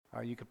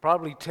You could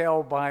probably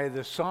tell by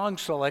the song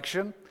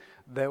selection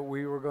that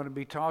we were going to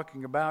be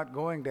talking about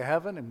going to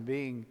heaven and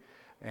being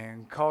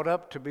caught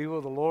up to be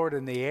with the Lord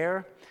in the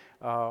air.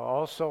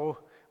 Also,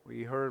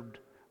 we heard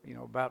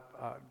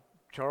about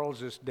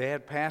Charles's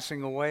dad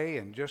passing away,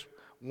 and just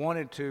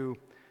wanted to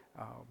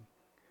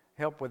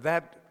help with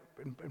that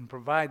and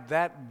provide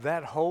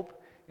that hope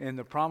in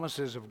the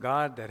promises of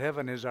God that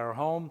heaven is our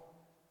home.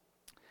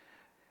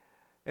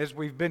 As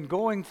we've been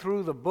going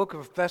through the book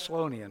of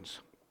Thessalonians,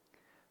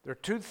 there are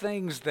two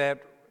things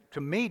that to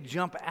me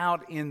jump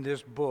out in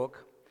this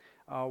book.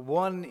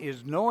 One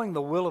is knowing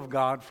the will of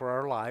God for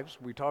our lives.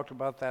 We talked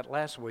about that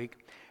last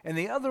week. And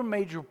the other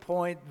major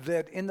point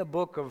that in the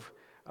book of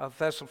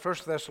 1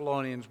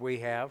 Thessalonians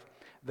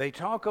they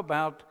talk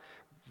about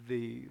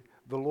the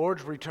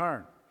Lord's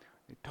return.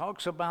 It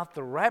talks about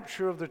the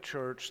rapture of the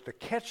church, the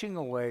catching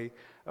away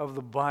of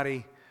the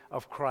body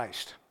of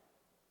Christ.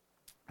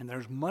 And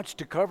there's much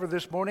to cover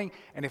this morning,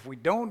 and if we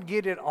don't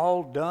get it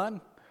all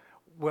done,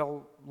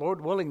 well,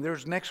 Lord willing,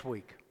 there's next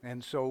week.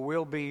 And so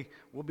we'll be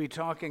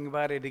talking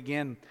about it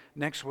again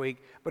next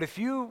week. But if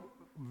you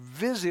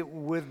visit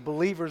with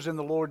believers in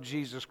the Lord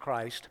Jesus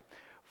Christ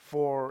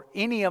for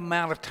any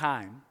amount of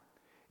time,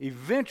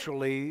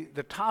 eventually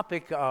the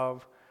topic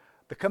of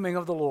the coming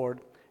of the Lord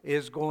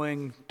is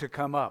going to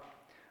come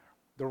up.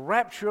 The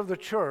rapture of the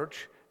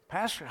church,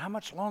 Pastor, how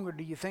much longer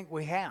do you think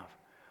we have?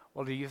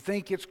 Well, do you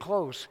think it's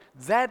close?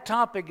 That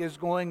topic is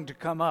going to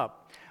come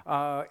up.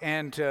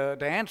 And to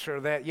answer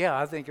that, yeah,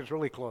 I think it's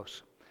really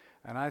close.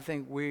 And I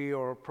think we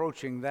are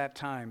approaching that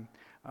time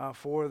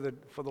for the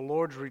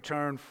Lord's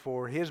return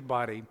for His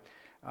body,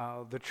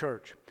 the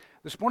church.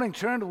 This morning,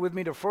 turn with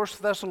me to 1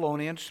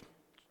 Thessalonians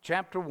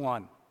chapter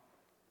 1.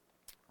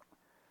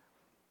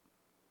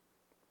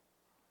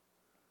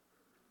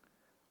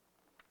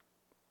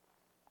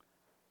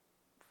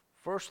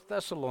 1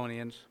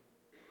 Thessalonians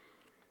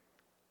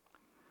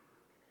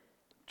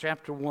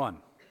chapter 1,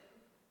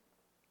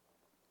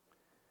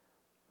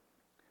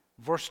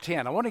 verse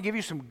 10. I want to give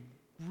you some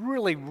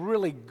really,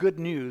 really good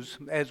news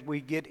as we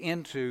get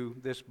into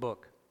this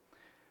book.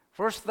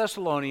 1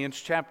 Thessalonians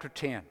chapter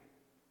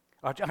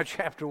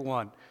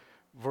 1,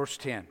 verse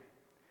 10.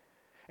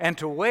 And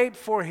to wait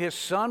for His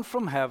Son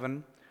from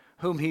heaven,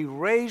 whom He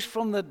raised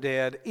from the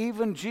dead,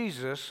 even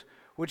Jesus,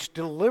 which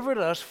delivered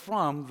us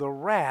from the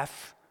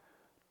wrath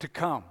to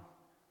come.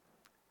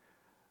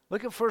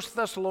 Look at 1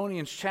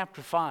 Thessalonians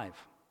chapter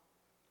 5.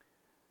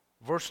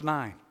 Verse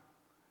 9,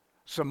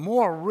 some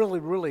more really,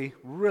 really,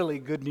 really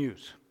good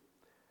news.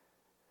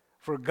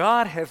 For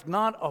God hath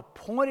not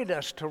appointed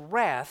us to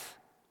wrath,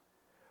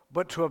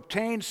 but to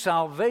obtain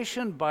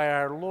salvation by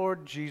our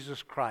Lord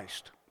Jesus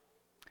Christ.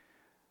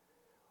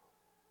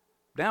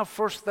 Now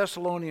 1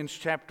 Thessalonians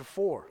chapter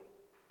 4,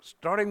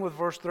 starting with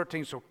verse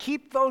 13. So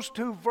keep those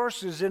two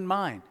verses in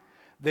mind,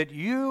 that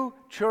you,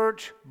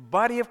 church,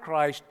 body of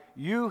Christ,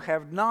 you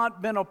have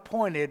not been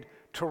appointed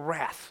to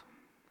wrath.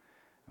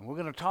 And we're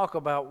going to talk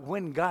about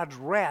when God's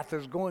wrath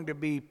is going to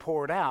be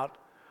poured out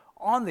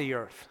on the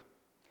earth.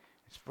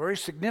 It's very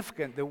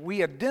significant that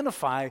we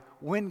identify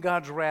when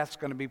God's wrath is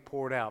going to be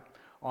poured out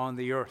on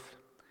the earth.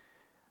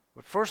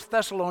 But 1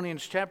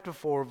 Thessalonians chapter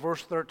 4,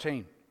 verse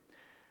 13.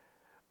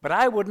 But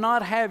I would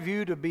not have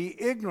you to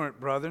be ignorant,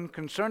 brethren,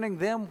 concerning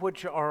them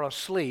which are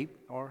asleep,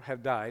 or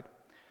have died,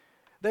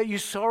 that you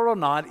sorrow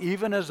not,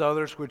 even as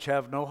others which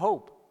have no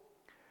hope.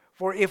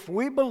 For if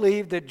we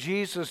believe that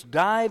Jesus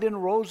died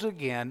and rose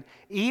again,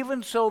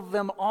 even so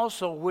them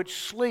also which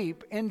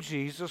sleep in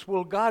Jesus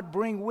will God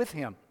bring with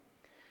Him.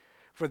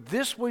 For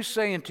this we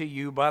say unto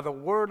you by the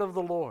word of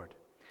the Lord,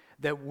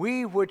 that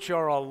we which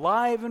are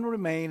alive and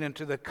remain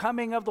unto the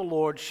coming of the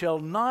Lord shall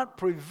not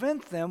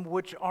prevent them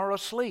which are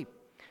asleep.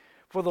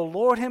 For the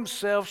Lord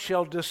Himself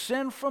shall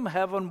descend from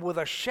heaven with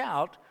a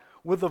shout,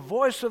 with the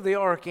voice of the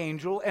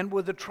archangel, and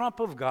with the trump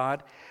of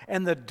God,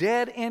 and the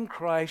dead in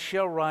Christ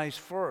shall rise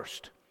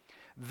first.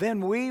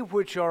 Then we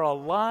which are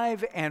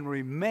alive and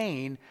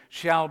remain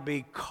shall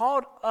be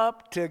caught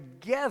up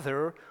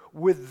together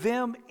with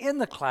them in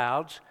the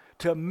clouds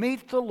to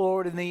meet the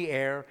Lord in the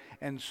air,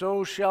 and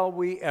so shall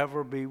we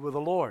ever be with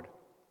the Lord.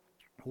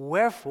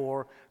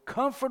 Wherefore,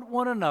 comfort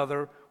one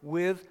another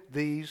with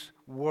these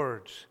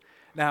words.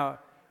 Now,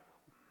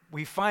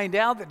 we find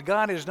out that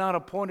God has not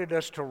appointed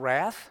us to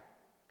wrath,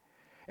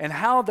 and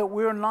how that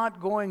we're not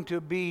going to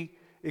be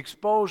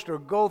exposed or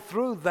go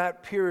through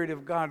that period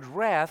of God's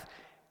wrath.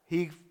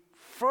 He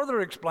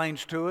further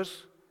explains to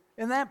us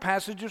in that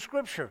passage of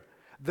Scripture.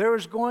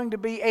 There's going to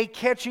be a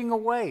catching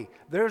away.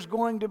 There's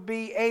going to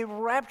be a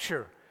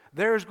rapture.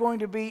 There's going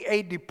to be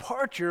a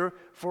departure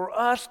for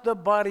us, the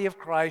body of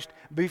Christ,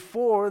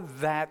 before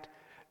that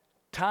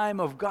time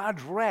of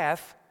God's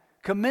wrath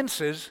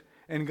commences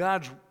and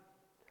God's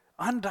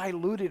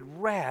undiluted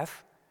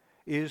wrath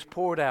is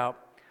poured out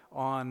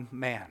on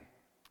man.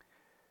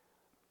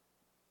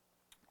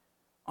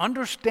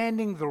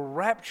 Understanding the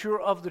rapture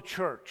of the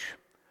church,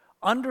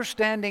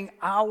 understanding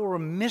our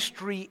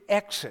mystery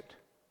exit,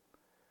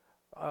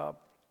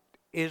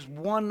 is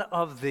one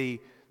of the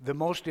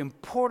most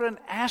important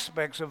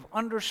aspects of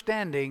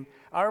understanding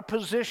our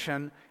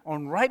position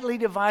on rightly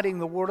dividing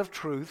the word of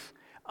truth,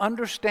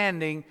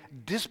 understanding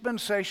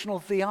dispensational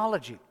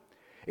theology.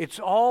 It's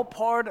all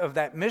part of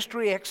that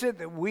mystery exit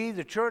that we,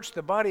 the church,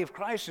 the body of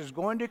Christ, is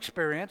going to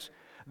experience,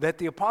 that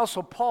the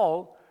Apostle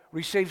Paul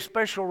received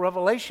special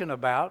revelation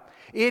about.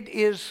 It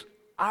is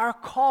our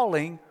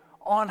calling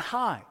on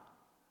high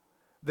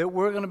that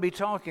we're going to be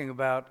talking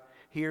about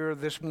here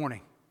this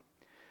morning.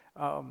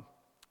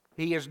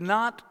 He has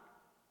not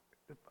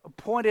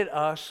appointed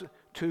us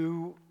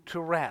to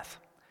wrath.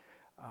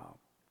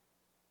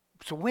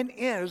 So when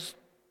is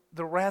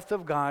the wrath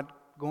of God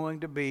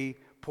going to be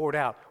poured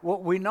out?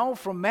 Well, we know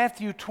from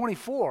Matthew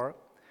 24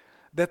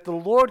 that the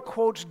Lord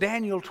quotes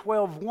Daniel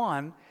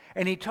 12:1,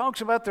 and he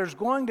talks about there's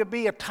going to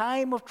be a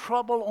time of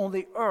trouble on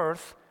the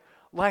earth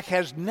like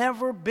has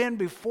never been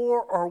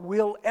before or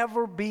will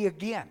ever be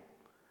again.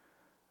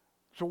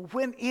 So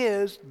when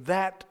is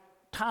that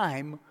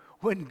time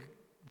when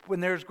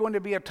there's going to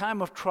be a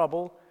time of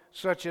trouble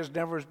such as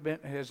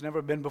has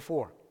never been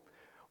before?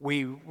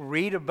 We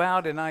read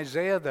about in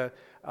Isaiah,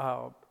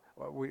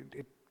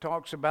 it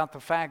talks about the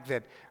fact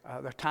that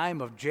the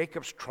time of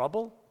Jacob's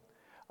trouble.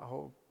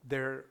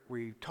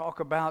 We talk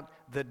about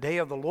the day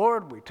of the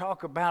Lord. We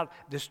talk about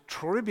this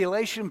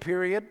tribulation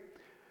period,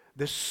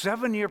 this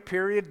 7-year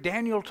period.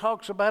 Daniel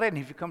talks about it, and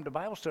if you come to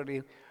Bible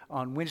study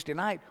on Wednesday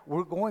night,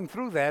 we're going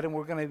through that, and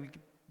we're going to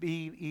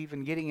be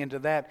even getting into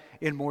that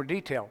in more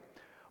detail.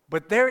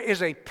 But there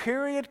is a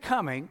period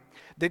coming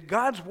that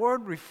God's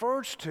Word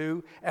refers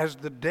to as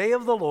the day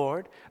of the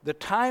Lord, the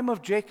time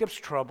of Jacob's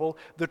trouble,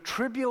 the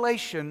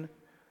tribulation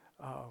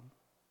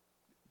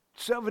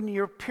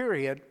 7-year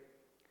period,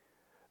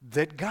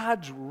 that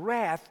God's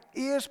wrath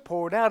is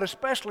poured out,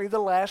 especially the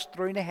last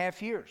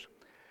 3.5 years.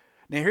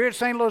 Now here at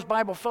St. Louis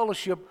Bible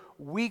Fellowship,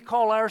 we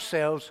call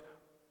ourselves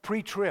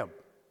pre-trib.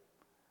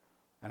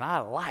 And I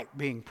like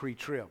being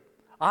pre-trib.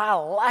 I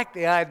like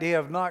the idea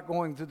of not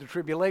going through the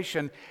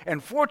tribulation.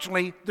 And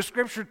fortunately, the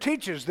Scripture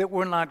teaches that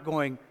we're not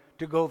going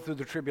to go through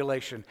the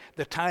tribulation,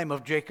 the time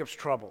of Jacob's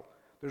trouble.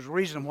 There's a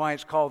reason why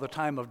it's called the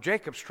time of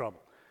Jacob's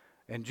trouble.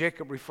 And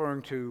Jacob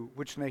referring to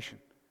which nation?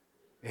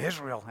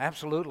 Israel,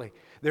 absolutely.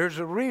 There's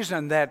a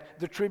reason that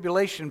the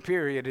tribulation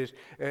period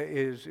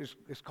is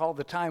called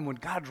the time when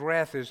God's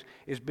wrath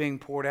is being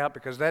poured out,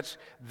 because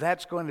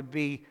that's going to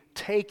be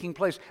taking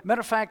place.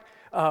 Matter of fact,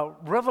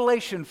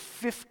 Revelation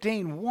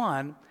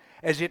 15:1,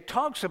 as it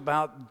talks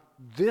about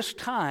this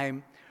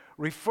time,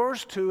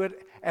 refers to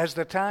it as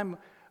the time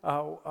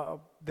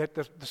that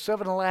the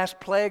 7 last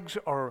plagues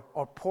are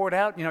poured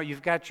out. You know,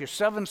 you've got your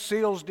 7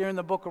 seals during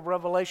the book of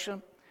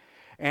Revelation,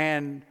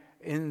 and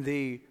in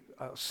the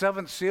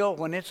 7th seal,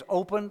 when it's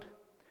opened,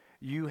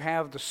 you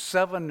have the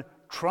 7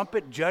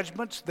 trumpet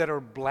judgments that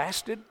are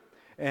blasted,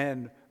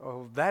 and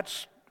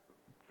that's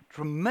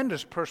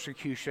tremendous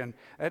persecution.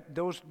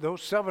 Those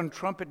 7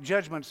 trumpet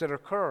judgments that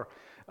occur,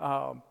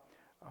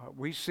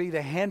 we see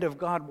the hand of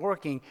God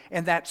working,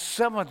 and that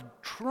 7th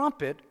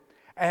trumpet,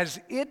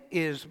 as it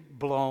is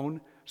blown,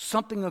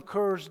 something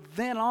occurs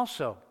then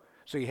also.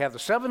 So you have the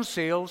 7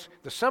 seals.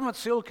 The 7th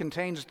seal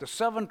contains the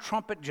 7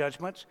 trumpet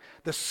judgments.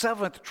 The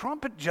 7th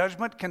trumpet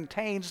judgment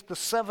contains the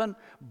 7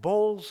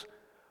 bowls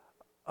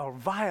or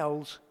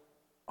vials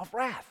of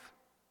wrath.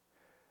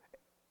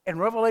 And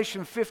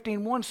Revelation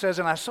 15:1 says,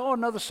 "And I saw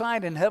another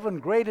sign in heaven,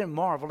 great and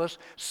marvelous,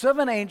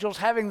 7 angels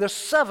having the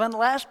 7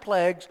 last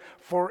plagues,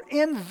 for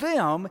in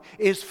them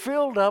is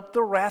filled up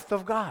the wrath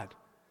of God."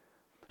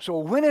 So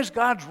when is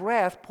God's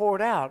wrath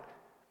poured out?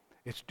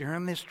 It's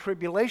during this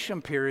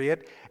tribulation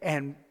period,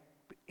 and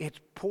it's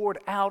poured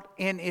out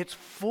in its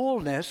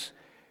fullness.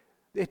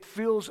 It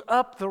fills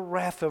up the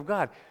wrath of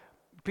God.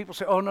 People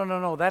say, oh,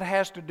 no, that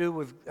has to do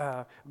with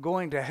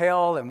going to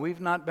hell, and we've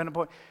not been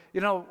appointed.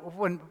 You know,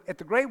 when at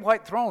the great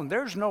white throne,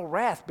 there's no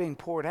wrath being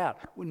poured out.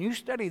 When you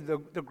study the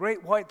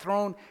great white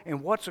throne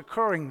and what's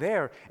occurring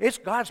there, it's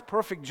God's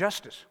perfect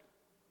justice.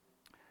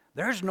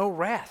 There's no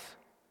wrath.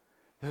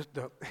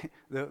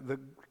 The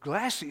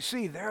glassy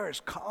sea there is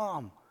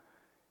calm.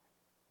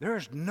 There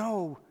is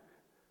no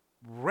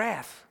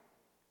wrath.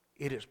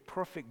 It is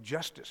perfect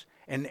justice.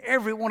 And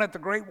everyone at the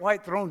great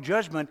white throne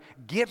judgment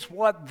gets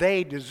what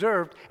they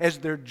deserved as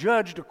they're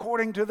judged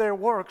according to their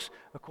works,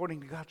 according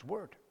to God's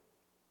word.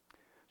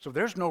 So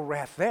there's no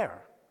wrath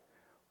there.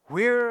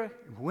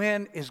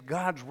 When is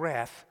God's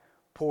wrath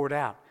poured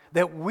out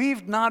that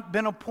we've not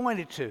been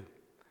appointed to?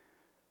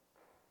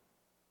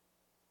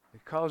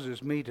 It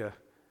causes me to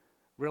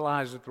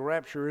realize that the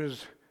rapture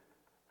is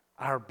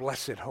our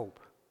blessed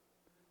hope.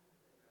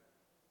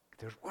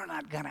 Because we're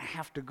not going to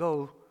have to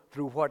go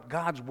through what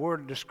God's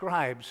word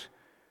describes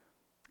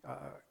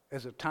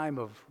as a time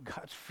of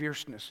God's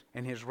fierceness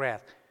and his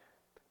wrath.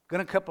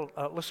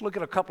 Let's look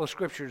at a couple of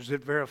scriptures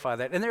that verify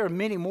that. And there are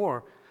many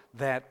more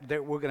that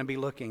we're going to be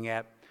looking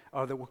at,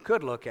 or that we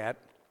could look at.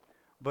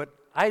 But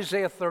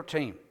Isaiah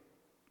 13.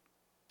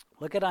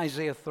 Look at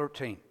Isaiah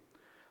 13.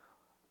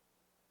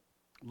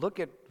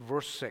 Look at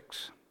verse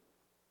 6.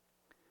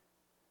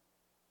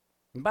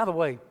 And by the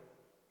way,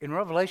 in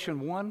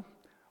Revelation 1,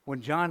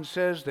 when John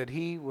says that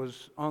he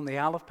was on the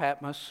Isle of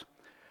Patmos,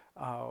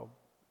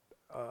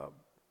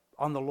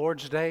 on the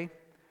Lord's day.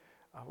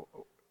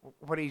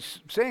 What he's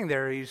saying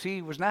there is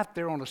he was not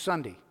there on a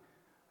Sunday.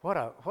 What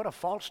a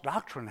false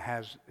doctrine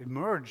has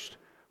emerged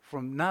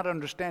from not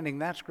understanding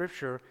that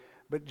scripture.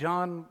 But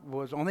John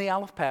was on the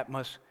Isle of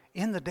Patmos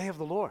in the day of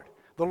the Lord.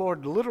 The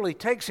Lord literally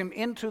takes him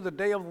into the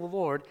day of the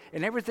Lord,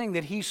 and everything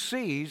that he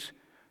sees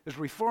is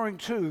referring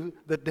to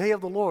the day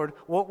of the Lord,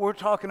 what we're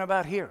talking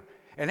about here.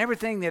 And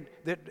everything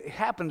that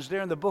happens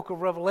there in the book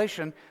of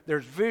Revelation,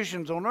 there's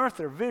visions on earth,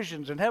 there's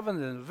visions in heaven,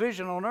 there's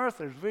vision on earth,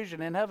 there's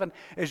vision in heaven,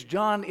 as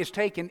John is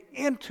taken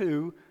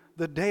into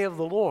the day of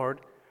the Lord,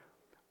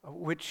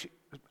 which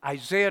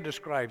Isaiah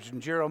describes,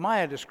 and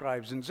Jeremiah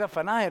describes, and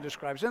Zephaniah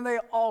describes, and they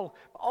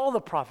all the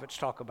prophets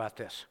talk about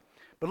this.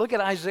 But look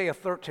at Isaiah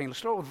 13. Let's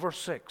start with verse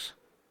 6.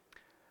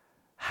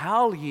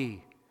 Howl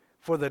ye,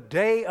 for the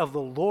day of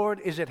the Lord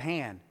is at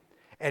hand,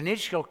 and it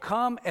shall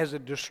come as a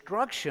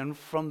destruction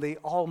from the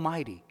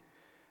Almighty.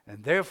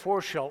 And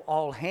therefore shall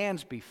all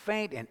hands be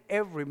faint, and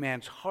every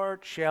man's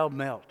heart shall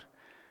melt.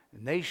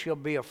 And they shall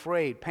be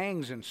afraid,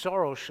 pangs and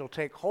sorrows shall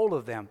take hold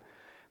of them.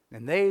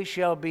 And they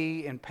shall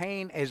be in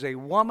pain as a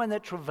woman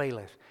that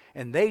travaileth,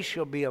 and they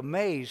shall be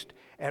amazed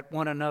at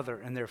one another,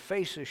 and their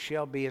faces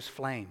shall be as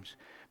flames.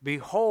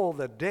 Behold,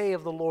 the day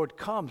of the Lord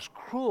comes,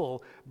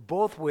 cruel,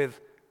 both with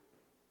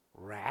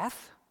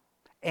wrath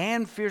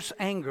and fierce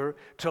anger,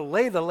 to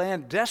lay the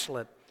land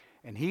desolate,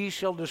 and he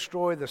shall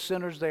destroy the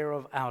sinners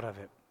thereof out of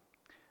it.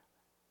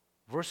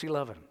 Verse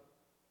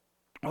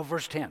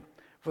 10.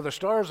 For the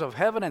stars of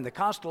heaven and the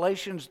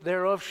constellations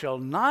thereof shall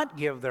not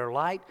give their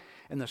light,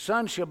 and the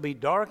sun shall be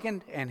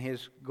darkened, and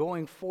his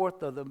going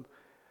forth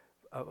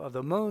of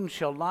the moon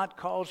shall not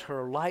cause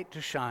her light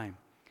to shine.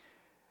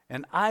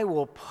 And I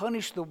will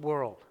punish the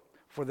world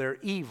for their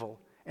evil,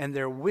 and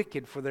their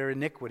wicked for their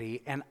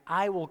iniquity, and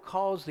I will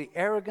cause the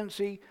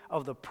arrogancy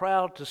of the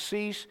proud to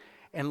cease,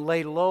 and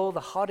lay low the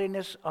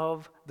haughtiness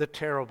of the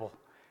terrible.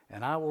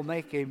 And I will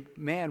make a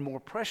man more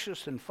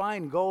precious than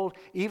fine gold,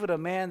 even a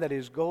man that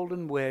is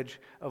golden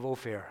wedge of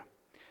Ophir.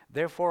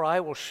 Therefore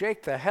I will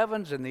shake the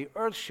heavens, and the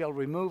earth shall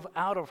remove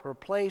out of her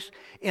place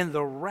in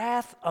the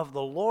wrath of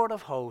the Lord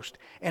of hosts,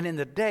 and in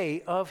the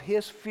day of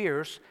his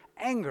fierce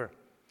anger.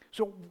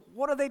 So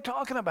what are they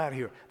talking about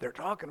here? They're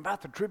talking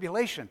about the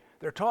tribulation.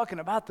 They're talking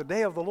about the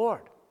day of the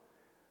Lord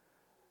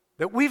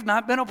that we've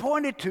not been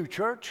appointed to,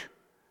 church.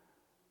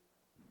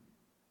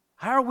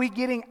 How are we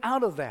getting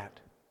out of that?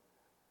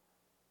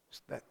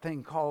 It's that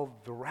thing called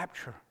the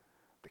rapture,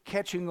 the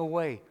catching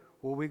away,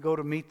 where we go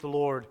to meet the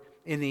Lord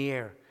in the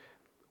air.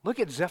 Look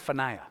at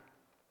Zephaniah.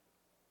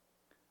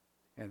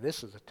 And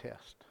this is a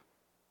test.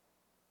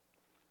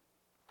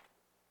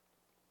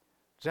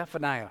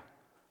 Zephaniah.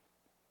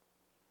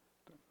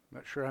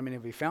 Not sure how many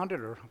of you found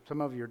it, or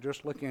some of you are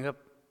just looking up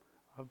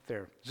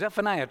there.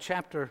 Zephaniah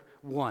chapter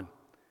 1,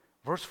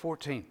 verse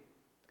 14.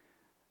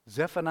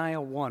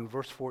 Zephaniah 1,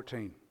 verse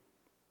 14.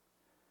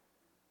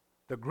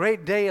 The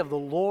great day of the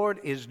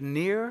Lord is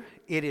near,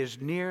 it is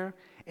near,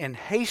 and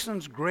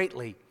hastens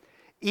greatly.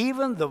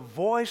 Even the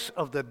voice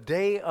of the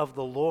day of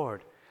the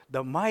Lord.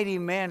 The mighty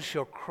man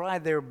shall cry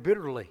there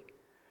bitterly.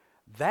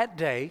 That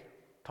day,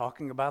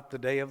 talking about the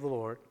day of the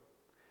Lord,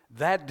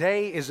 that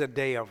day is a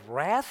day of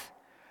wrath,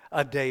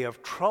 a day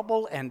of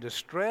trouble and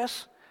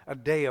distress, a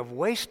day of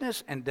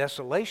wasteness and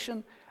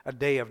desolation, a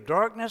day of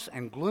darkness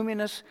and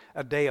gloominess,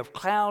 a day of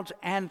clouds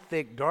and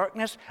thick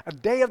darkness, a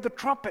day of the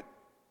trumpet.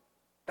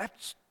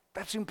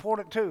 That's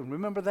important too.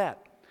 Remember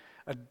that.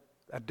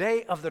 A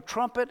day of the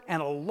trumpet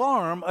and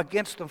alarm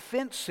against the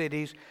fenced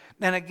cities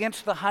and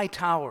against the high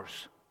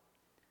towers.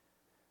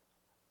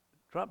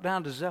 Drop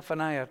down to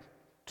Zephaniah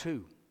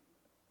 2,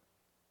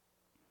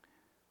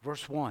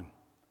 verse 1.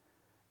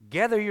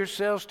 Gather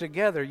yourselves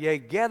together, yea,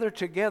 gather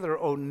together,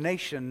 O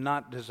nation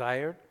not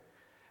desired.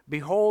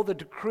 Behold the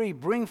decree,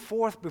 bring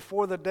forth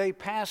before the day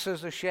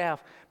passes a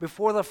shaft,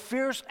 before the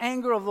fierce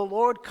anger of the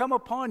Lord come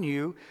upon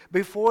you,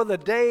 before the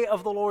day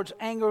of the Lord's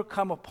anger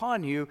come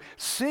upon you.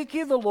 Seek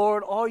ye the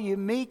Lord, all ye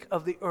meek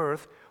of the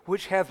earth,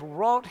 which hath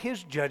wrought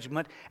his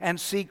judgment, and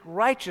seek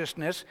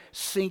righteousness,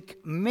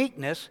 seek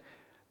meekness,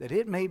 that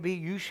it may be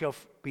you shall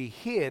be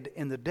hid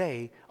in the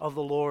day of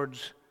the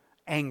Lord's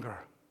anger.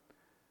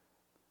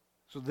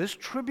 So this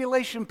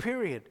tribulation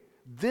period,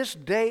 this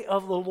day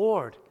of the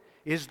Lord,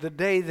 is the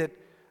day that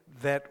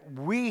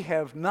we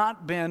have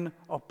not been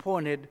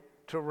appointed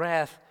to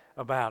wrath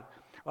about.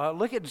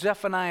 Look at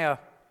Zephaniah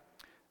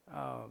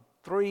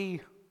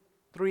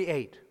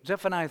 3:8.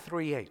 Zephaniah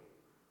 3:8.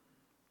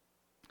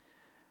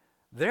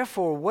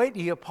 Therefore wait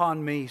ye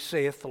upon me,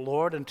 saith the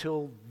Lord,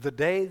 until the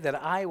day that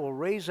I will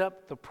raise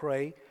up the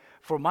prey.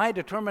 For my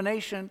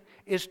determination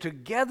is to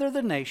gather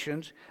the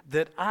nations,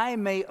 that I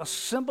may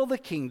assemble the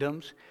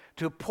kingdoms,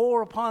 to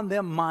pour upon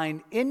them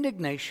mine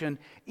indignation,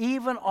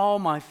 even all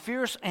my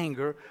fierce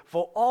anger,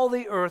 for all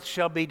the earth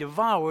shall be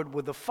devoured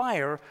with the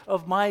fire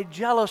of my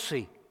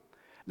jealousy.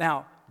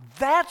 Now,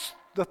 that's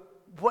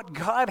what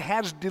God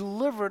has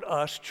delivered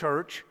us,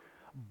 church,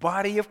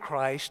 body of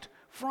Christ,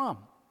 from.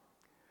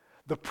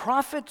 The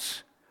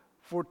prophets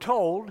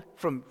foretold,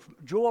 from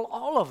Joel,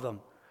 all of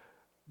them,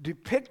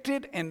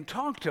 depicted and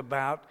talked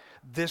about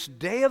this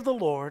day of the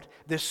Lord,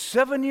 this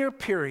 7-year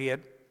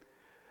period,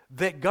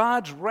 that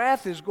God's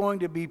wrath is going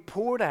to be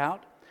poured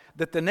out,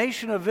 that the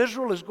nation of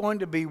Israel is going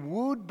to be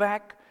wooed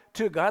back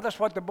to God. That's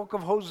what the book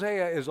of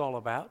Hosea is all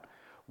about,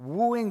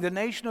 wooing the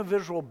nation of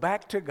Israel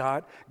back to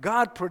God,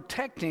 God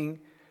protecting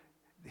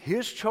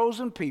His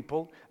chosen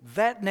people,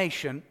 that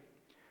nation,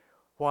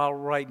 while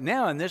right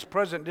now in this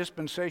present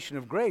dispensation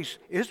of grace,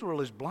 Israel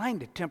is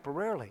blinded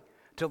temporarily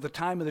till the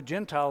time of the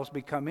Gentiles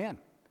come in.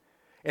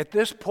 At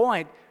this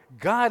point,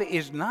 God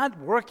is not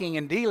working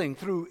and dealing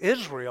through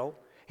Israel.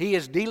 He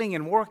is dealing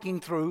and working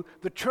through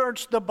the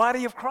church, the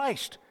body of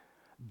Christ.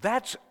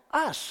 That's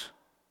us.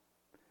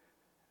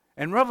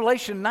 And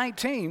Revelation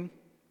 19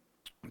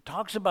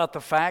 talks about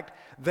the fact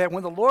that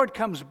when the Lord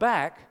comes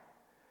back,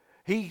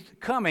 He's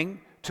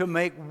coming to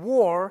make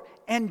war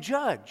and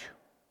judge.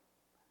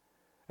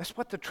 That's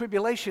what the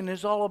tribulation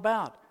is all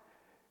about.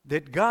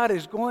 That God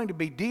is going to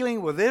be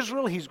dealing with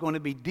Israel, He's going to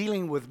be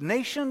dealing with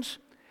nations,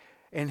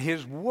 and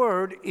His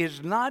word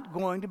is not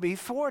going to be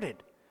thwarted.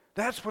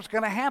 That's what's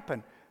going to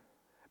happen.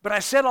 But I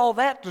said all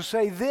that to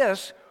say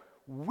this: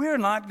 we're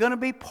not going to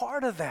be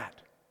part of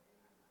that.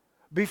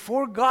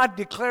 Before God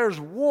declares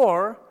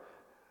war,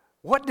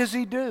 what does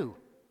He do?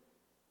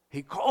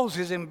 He calls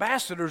His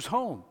ambassadors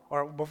home.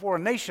 Or before a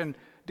nation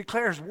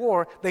declares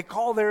war, they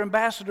call their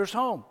ambassadors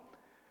home.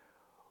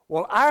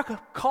 Well, our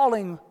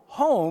calling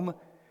home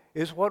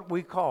is what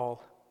we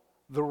call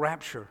the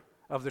rapture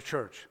of the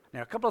church.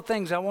 Now, a couple of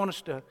things I want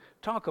us to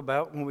talk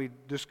about when we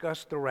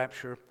discuss the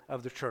rapture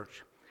of the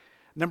church.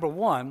 Number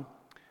one,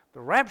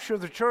 the rapture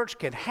of the church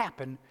can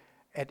happen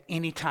at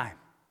any time.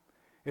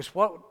 It's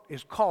what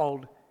is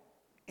called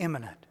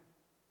imminent.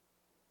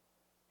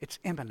 It's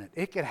imminent.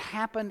 It can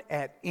happen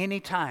at any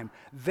time.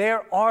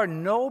 There are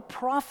no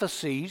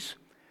prophecies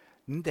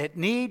that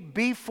need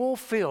be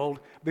fulfilled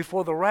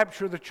before the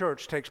rapture of the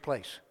church takes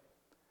place.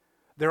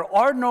 There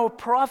are no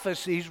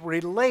prophecies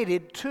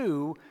related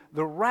to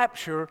the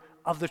rapture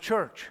of the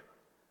church.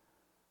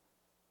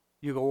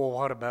 You go, well,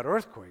 what about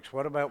earthquakes?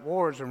 What about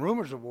wars and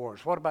rumors of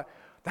wars? What about...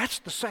 That's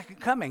the second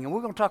coming, and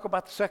we're going to talk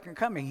about the second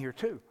coming here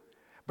too.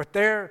 But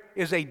there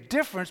is a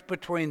difference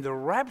between the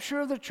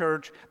rapture of the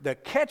church, the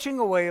catching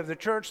away of the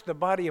church, the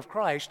body of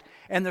Christ,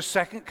 and the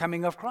second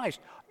coming of Christ.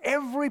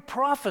 Every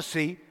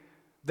prophecy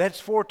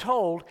that's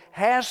foretold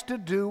has to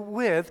do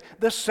with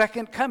the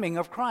second coming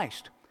of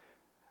Christ.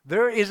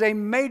 There is a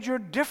major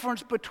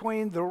difference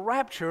between the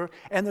rapture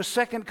and the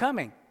second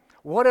coming.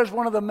 What is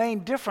one of the main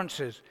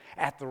differences?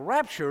 At the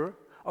rapture,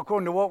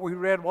 according to what we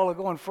read a while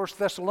ago in 1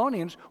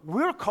 Thessalonians,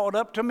 we're called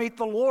up to meet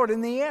the Lord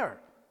in the air.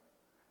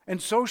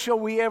 And so shall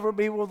we ever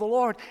be with the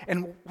Lord.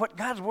 And what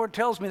God's Word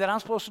tells me that I'm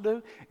supposed to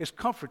do is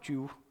comfort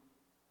you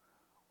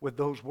with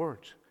those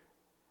words.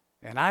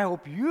 And I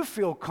hope you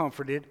feel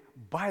comforted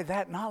by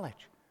that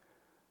knowledge.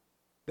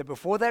 That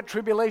before that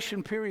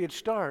tribulation period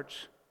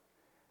starts,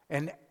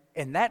 and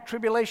that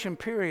tribulation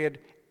period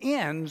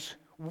ends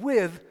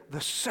with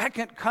the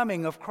second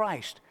coming of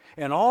Christ.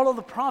 And all of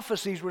the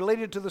prophecies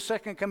related to the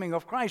second coming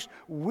of Christ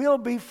will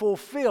be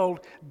fulfilled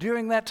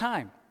during that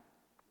time.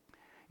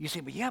 You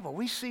say, but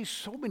we see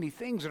so many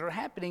things that are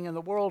happening in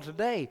the world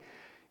today.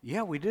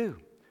 Yeah, we do.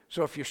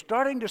 So if you're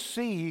starting to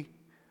see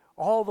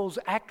all those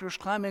actors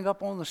climbing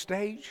up on the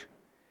stage,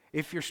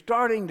 if you're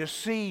starting to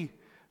see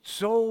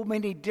so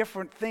many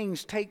different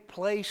things take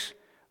place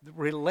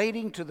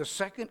relating to the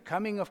second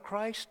coming of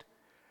Christ,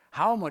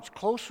 how much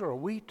closer are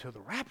we to the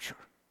rapture?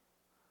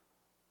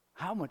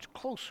 How much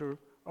closer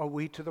are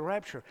we to the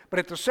rapture? But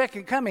at the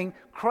second coming,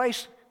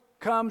 Christ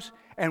comes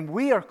and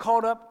we are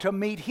caught up to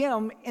meet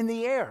Him in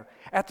the air.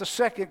 At the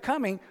second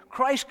coming,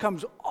 Christ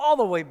comes all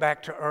the way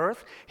back to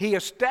earth. He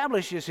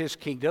establishes His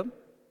kingdom.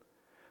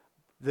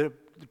 The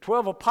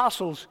 12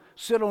 apostles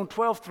sit on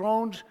 12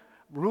 thrones,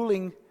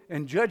 ruling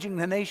and judging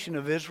the nation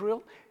of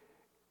Israel.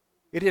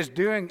 It is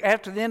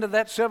after the end of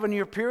that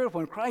 7-year period,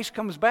 when Christ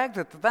comes back,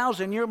 that the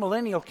 1,000-year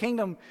millennial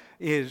kingdom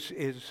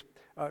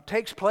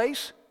takes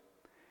place,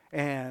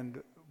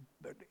 and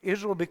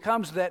Israel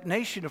becomes that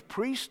nation of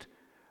priests.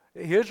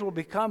 Israel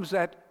becomes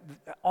that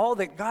all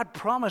that God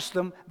promised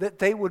them that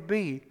they would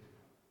be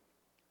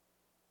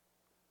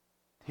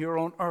here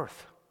on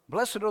earth.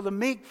 Blessed are the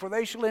meek, for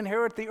they shall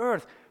inherit the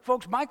earth.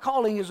 Folks, my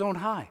calling is on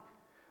high.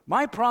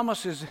 My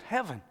promise is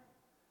heaven.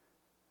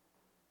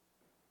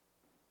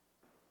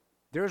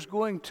 There's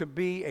going to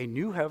be a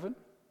new heaven.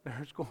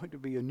 There's going to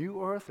be a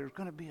new earth. There's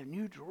going to be a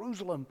new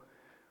Jerusalem.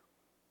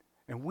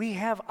 And we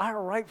have our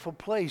rightful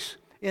place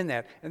in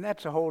that. And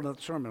that's a whole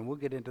other sermon. We'll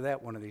get into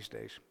that one of these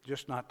days,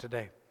 just not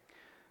today.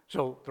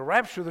 So the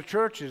rapture of the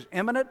church is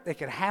imminent. It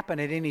can happen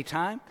at any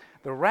time.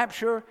 The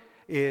rapture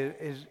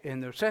is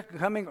and the second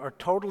coming are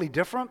totally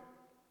different.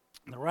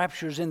 The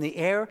rapture is in the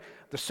air.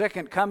 The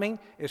second coming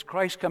is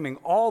Christ coming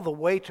all the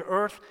way to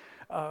earth.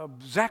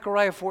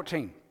 Zechariah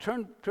 14.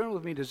 Turn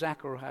with me to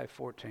Zechariah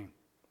 14.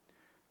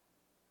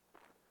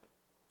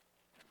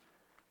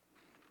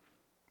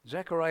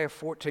 Zechariah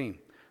 14.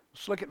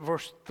 Let's look at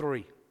verse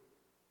 3.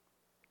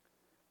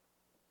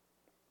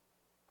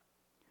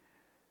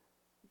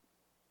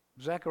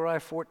 Zechariah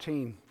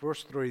 14,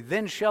 verse 3.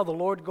 Then shall the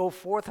Lord go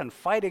forth and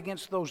fight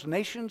against those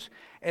nations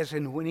as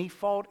in when he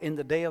fought in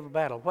the day of the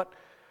battle. What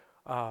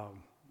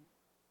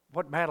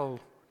battle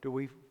do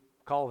we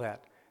call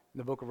that in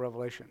the book of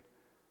Revelation?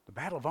 The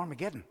Battle of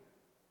Armageddon.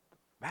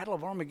 Battle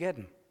of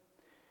Armageddon.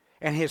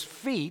 And his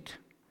feet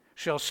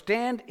shall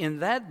stand in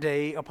that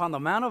day upon the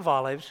Mount of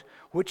Olives,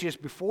 which is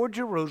before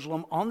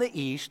Jerusalem on the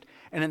east,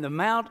 and in the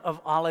Mount of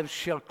Olives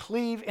shall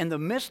cleave in the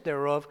midst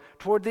thereof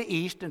toward the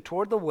east and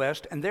toward the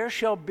west, and there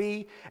shall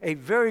be a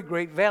very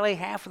great valley.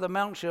 Half of the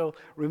mountain shall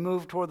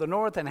remove toward the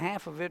north, and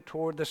half of it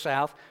toward the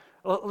south.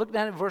 Look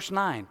down at verse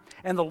 9.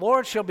 And the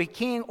Lord shall be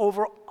king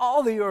over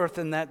all the earth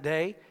in that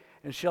day,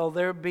 and shall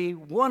there be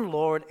one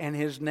Lord, and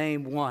his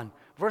name one.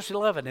 Verse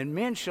 11. And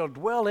men shall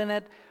dwell in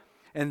it,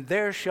 and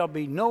there shall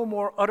be no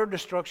more utter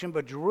destruction,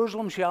 but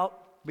Jerusalem shall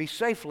be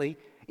safely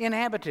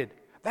inhabited.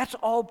 That's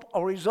all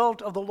a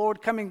result of the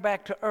Lord coming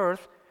back to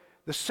earth,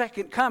 the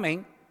second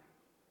coming,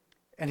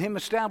 and him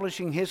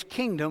establishing his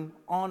kingdom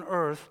on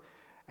earth,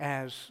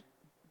 as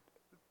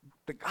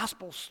the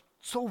Gospels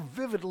so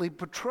vividly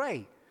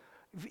portray.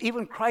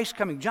 Even Christ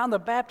coming. John the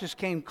Baptist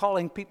came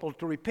calling people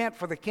to repent,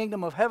 for the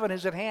kingdom of heaven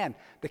is at hand.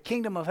 The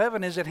kingdom of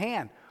heaven is at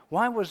hand.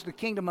 Why was the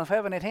kingdom of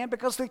heaven at hand?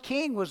 Because the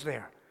king was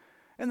there.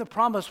 And the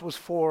promise was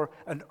for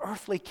an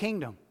earthly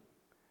kingdom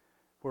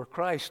where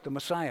Christ, the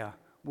Messiah,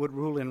 would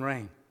rule and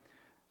reign.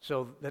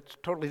 So that's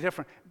totally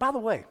different. By the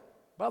way,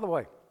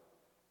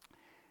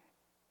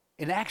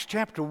 in Acts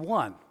chapter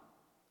 1,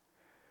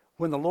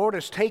 when the Lord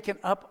is taken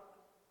up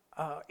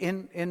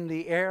in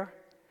the air,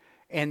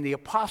 and the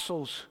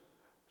apostles,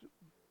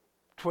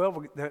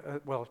 12,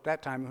 at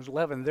that time it was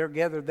 11, they're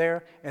gathered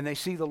there, and they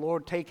see the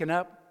Lord taken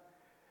up,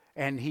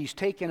 and he's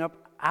taken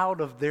up out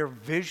of their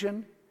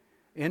vision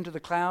into the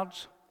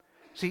clouds.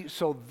 See,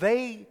 so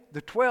the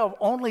 12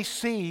 only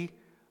see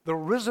the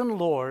risen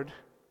Lord,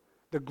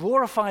 the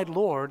glorified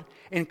Lord,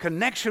 in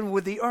connection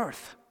with the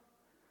earth.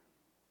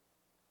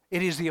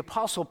 It is the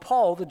Apostle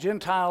Paul,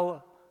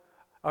 the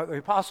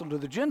apostle to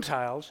the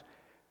Gentiles.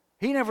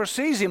 He never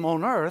sees him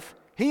on earth.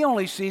 He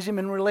only sees him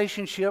in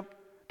relationship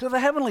to the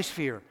heavenly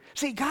sphere.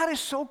 See, God is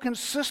so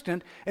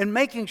consistent in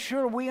making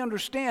sure we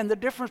understand the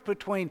difference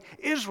between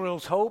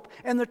Israel's hope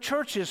and the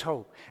church's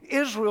hope.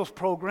 Israel's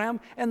program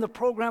and the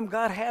program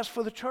God has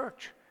for the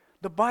church,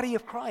 the body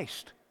of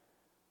Christ.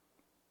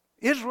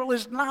 Israel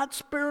is not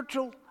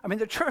spiritual.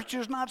 The church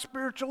is not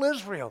spiritual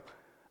Israel.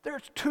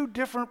 There's two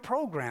different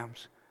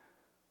programs.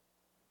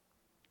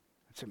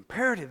 It's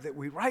imperative that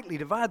we rightly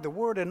divide the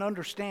word and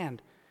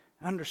understand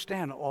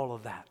all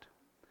of that.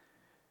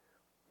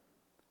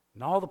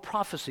 And all the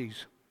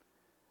prophecies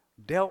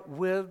dealt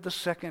with the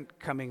second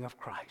coming of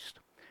Christ.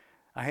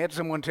 I had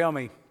someone tell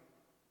me,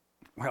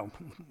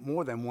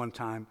 more than one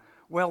time,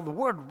 the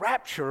word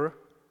rapture,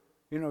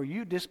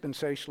 you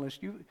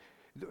dispensationalists,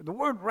 the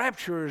word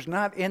rapture is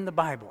not in the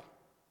Bible.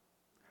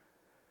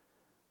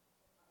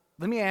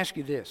 Let me ask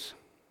you this.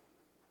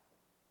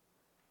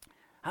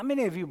 How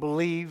many of you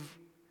believe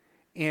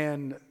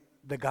in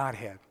the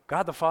Godhead?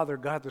 God the Father,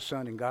 God the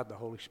Son, and God the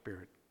Holy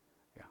Spirit?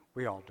 Yeah,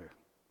 we all do.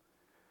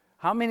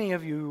 How many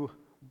of you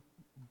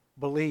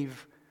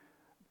believe,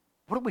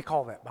 what do we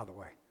call that, by the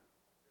way?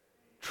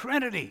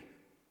 Trinity.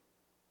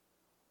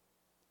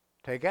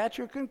 Take out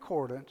your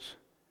concordance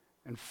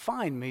and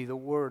find me the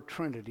word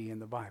Trinity in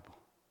the Bible.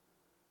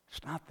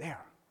 It's not there.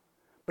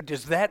 But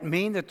does that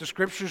mean that the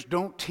Scriptures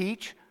don't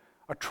teach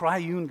a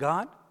triune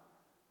God?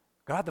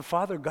 God the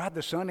Father, God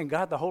the Son, and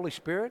God the Holy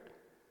Spirit?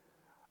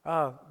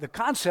 The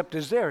concept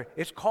is there.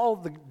 It's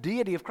called the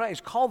deity of Christ.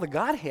 It's called the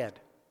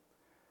Godhead.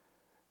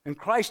 And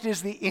Christ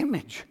is the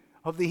image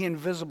of the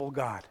invisible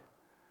God.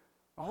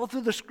 All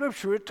through the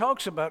Scripture, it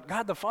talks about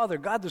God the Father,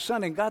 God the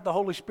Son, and God the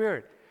Holy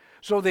Spirit.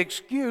 So the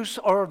excuse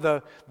or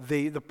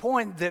the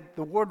point that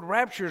the word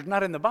rapture is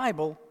not in the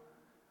Bible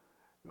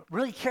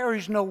really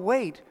carries no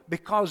weight,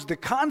 because the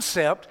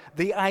concept,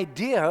 the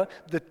idea,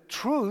 the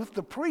truth,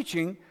 the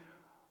preaching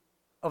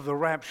of the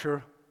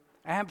rapture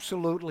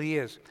absolutely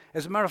is.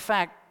 As a matter of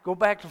fact, go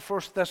back to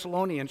 1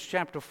 Thessalonians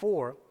chapter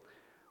 4.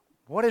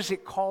 What is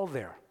it called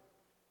there?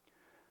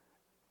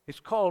 It's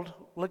called,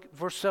 look at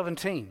verse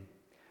 17.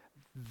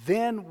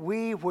 Then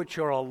we which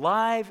are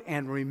alive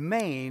and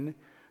remain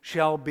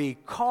shall be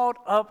caught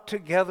up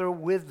together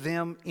with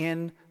them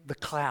in the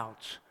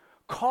clouds.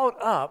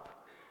 Caught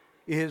up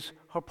is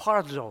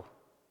harpazo.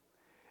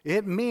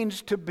 It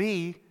means to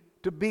be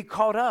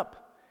caught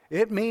up.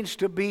 It means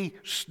to be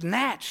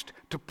snatched,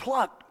 to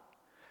plucked,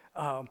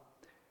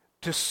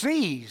 to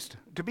seized,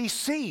 to be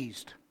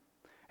seized.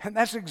 And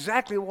that's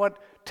exactly what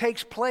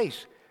takes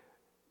place.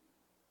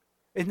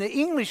 In the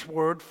English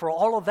word for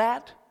all of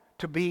that,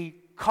 to be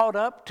caught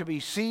up, to be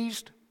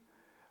seized,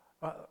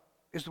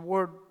 is the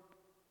word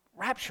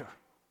rapture.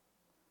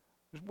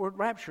 The word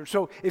rapture.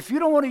 So if you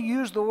don't want to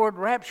use the word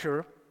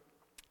rapture,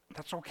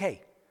 that's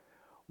okay.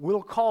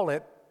 We'll call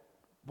it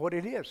what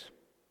it is.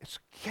 It's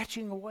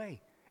catching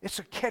away. It's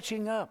a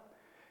catching up.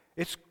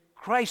 It's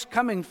Christ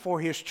coming for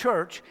his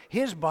church,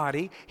 his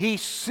body. He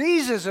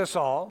seizes us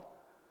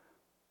all,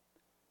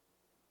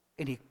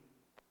 and he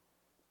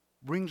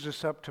brings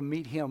us up to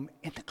meet him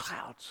in the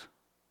clouds.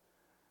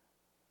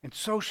 And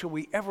so shall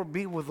we ever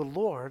be with the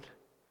Lord.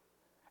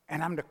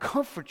 And I'm to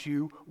comfort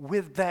you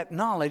with that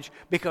knowledge,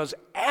 because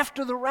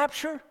after the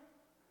rapture,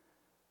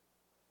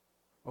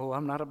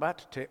 I'm not about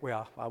to tell,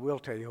 well, I will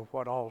tell you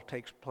what all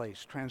takes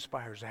place,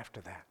 transpires after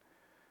that.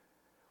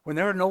 When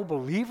there are no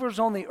believers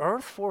on the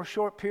earth for a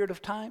short period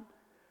of time,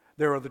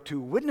 there are the two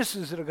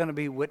witnesses that are going to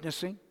be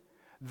witnessing.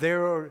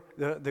 There are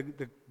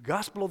the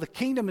gospel of the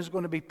kingdom is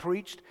going to be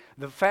preached.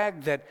 The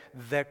fact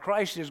that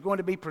Christ is going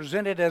to be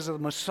presented as the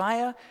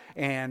Messiah,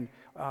 and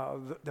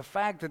the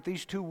fact that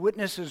these two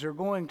witnesses are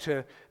going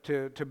to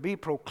be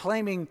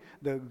proclaiming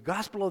the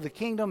gospel of the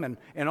kingdom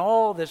and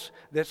all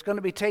that's going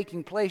to be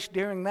taking place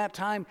during that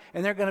time.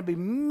 And there are going to be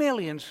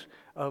millions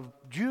of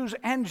Jews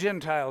and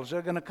Gentiles that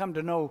are going to come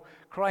to know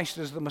Christ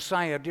as the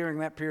Messiah during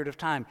that period of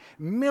time.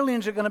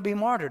 Millions are going to be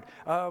martyred.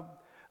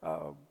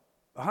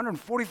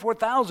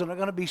 144,000 are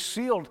going to be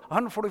sealed.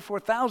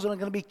 144,000 are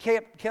going to be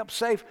kept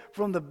safe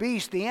from the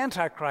beast, the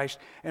Antichrist.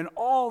 And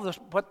all this,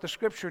 what the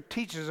Scripture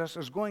teaches us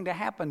is going to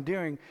happen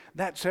during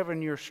that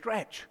 7-year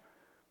stretch.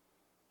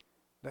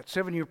 That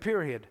 7-year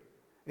period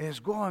is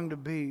going to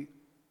be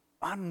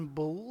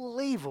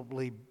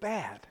unbelievably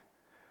bad.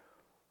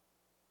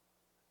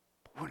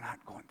 But we're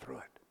not going through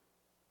it.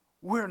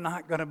 We're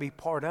not going to be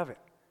part of it.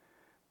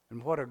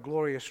 And what a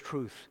glorious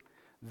truth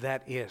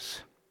that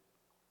is.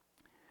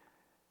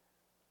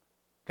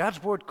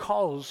 God's Word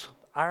calls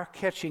our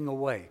catching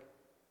away,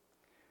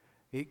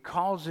 it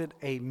calls it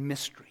a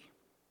mystery.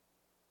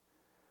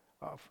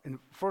 In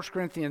 1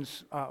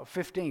 Corinthians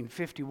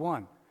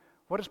 15:51,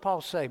 what does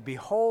Paul say?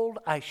 Behold,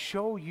 I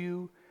show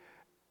you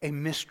a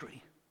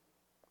mystery.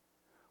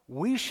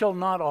 We shall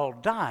not all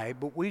die,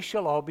 but we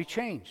shall all be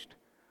changed.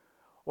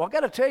 Well, I've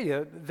got to tell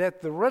you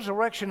that the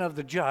resurrection of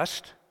the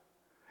just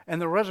and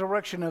the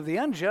resurrection of the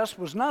unjust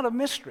was not a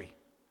mystery.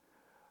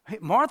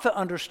 Martha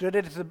understood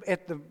it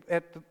at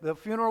the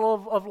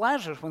funeral of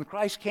Lazarus. When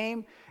Christ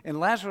came and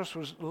Lazarus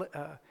was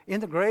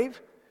in the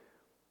grave,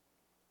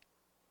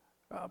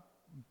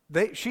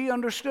 she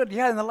understood,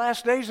 in the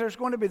last days there's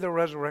going to be the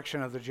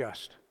resurrection of the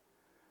just.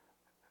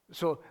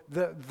 So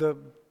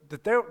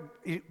their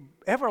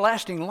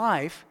everlasting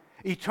life,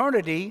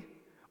 eternity,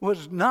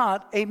 was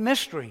not a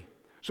mystery.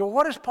 So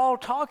what is Paul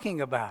talking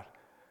about?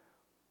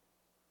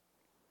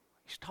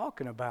 He's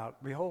talking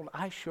about, behold,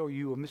 I show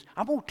you a mystery.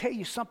 I'm going to tell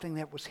you something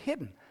that was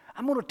hidden.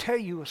 I'm going to tell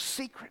you a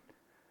secret.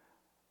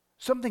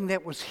 Something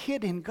that was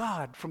hid in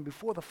God from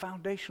before the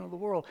foundation of the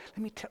world.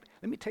 Let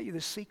me tell you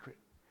this secret.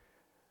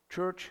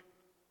 Church,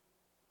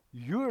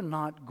 you're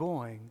not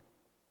going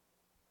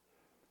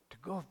to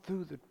go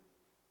through the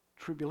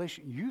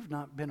tribulation. You've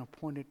not been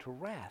appointed to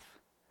wrath.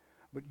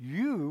 But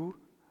you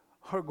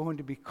are going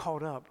to be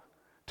caught up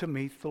to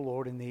meet the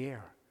Lord in the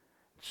air.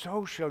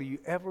 So shall you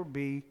ever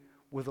be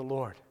with the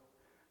Lord.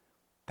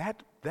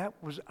 That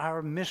was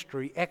our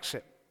mystery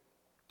exit.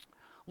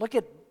 Look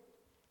at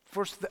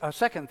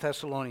 2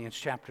 Thessalonians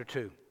chapter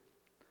 2.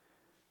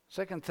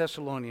 2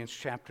 Thessalonians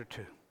chapter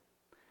 2.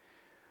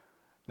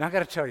 Now I've got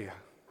to tell you,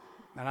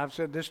 and I've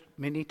said this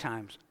many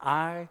times,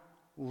 I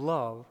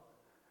love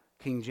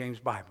King James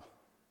Bible.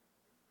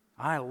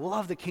 I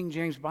love the King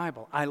James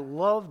Bible. I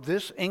love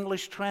this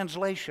English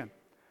translation.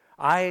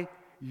 I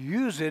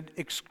use it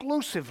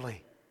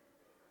exclusively.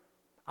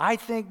 I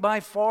think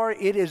by far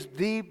it is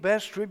the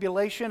best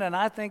tribulation, and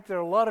I think there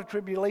are a lot of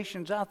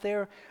tribulations out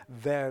there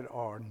that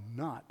are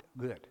not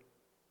good.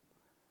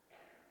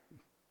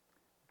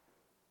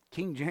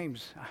 King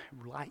James I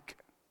like.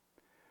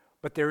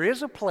 But there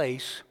is a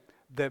place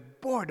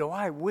that, boy, do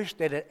I wish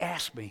that it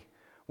asked me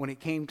when it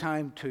came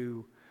time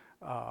to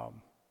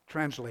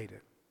translate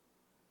it.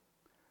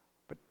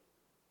 But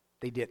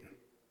they didn't.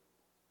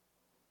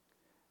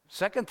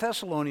 2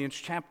 Thessalonians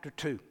chapter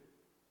 2.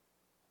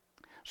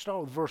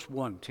 Start with verse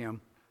 1, Tim.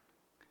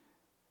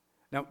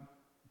 Now,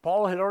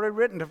 Paul had already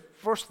written to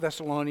 1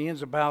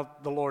 Thessalonians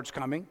about the Lord's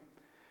coming.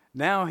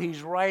 Now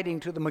he's writing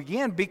to them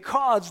again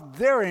because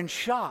they're in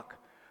shock.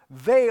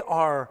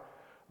 They're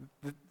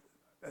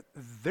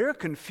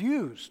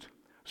confused.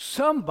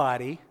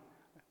 Somebody,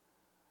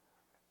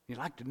 you'd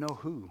like to know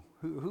who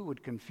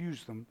would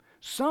confuse them.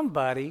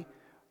 Somebody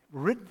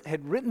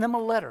had written them a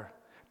letter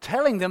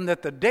telling them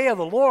that the day of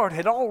the Lord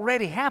had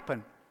already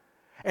happened.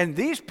 And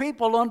these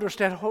people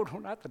understand, no,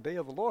 not the day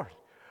of the Lord.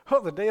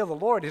 The day of the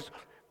Lord is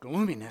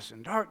gloominess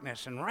and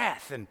darkness and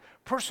wrath and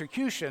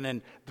persecution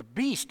and the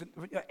beast,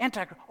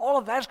 Antichrist. All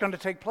of that's going to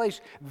take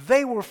place.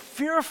 They were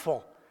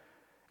fearful.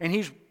 And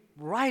he's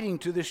writing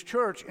to this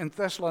church in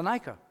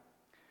Thessalonica.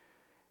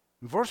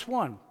 Verse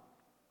 1,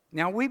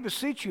 now we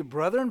beseech you,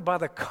 brethren, by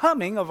the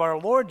coming of our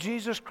Lord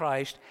Jesus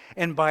Christ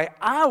and by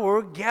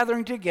our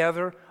gathering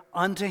together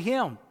unto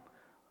him.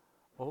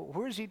 Well,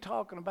 where is he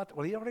talking about?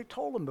 Well, he already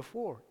told them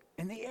before.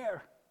 In the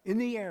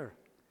air,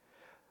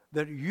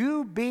 that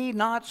you be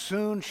not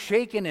soon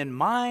shaken in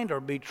mind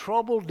or be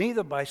troubled,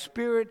 neither by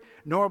spirit,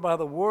 nor by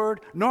the word,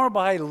 nor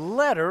by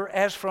letter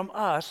as from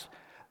us,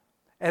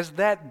 as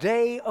that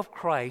day of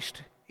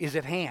Christ is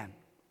at hand.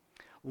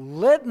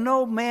 Let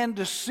no man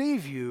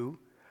deceive you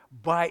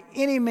by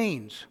any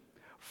means,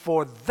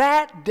 for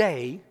that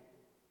day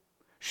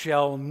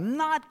shall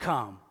not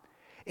come,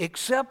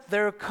 except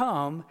there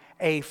come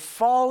a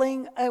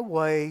falling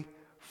away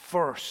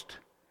first,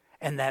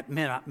 and that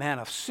man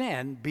of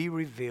sin be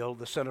revealed,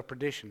 the son of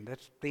perdition.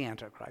 That's the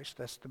Antichrist,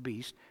 that's the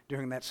beast,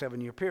 during that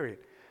 7-year period.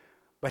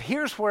 But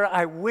here's where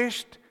I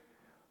wished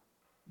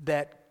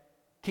that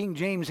King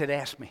James had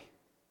asked me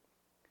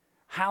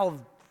how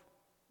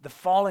the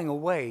falling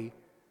away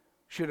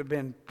should have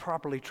been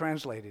properly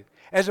translated.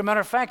 As a matter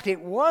of fact, it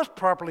was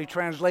properly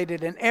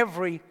translated in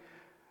every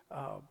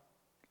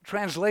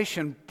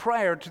translation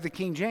prior to the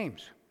King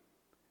James.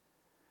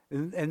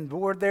 And the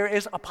word there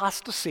is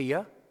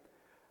apostasia,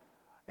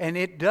 and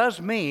it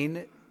does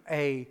mean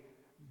a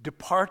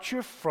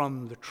departure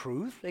from the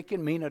truth. It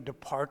can mean a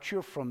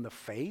departure from the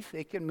faith.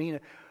 It can mean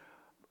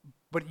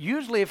but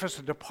usually if it's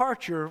a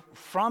departure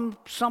from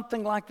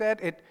something like that,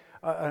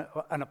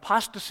 an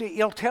apostasy,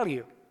 it'll tell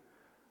you,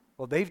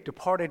 well, they've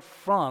departed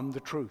from the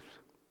truth.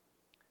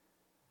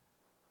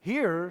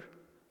 Here,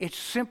 it's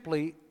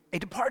simply a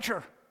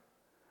departure.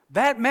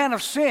 That man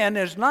of sin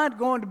is not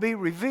going to be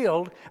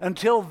revealed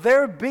until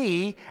there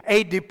be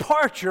a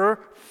departure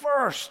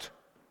first.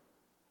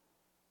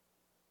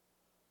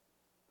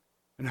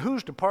 And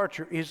whose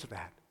departure is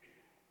that?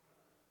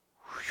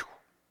 Whew,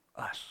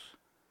 us.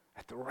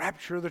 At the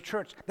rapture of the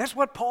church. That's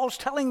what Paul's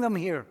telling them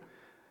here.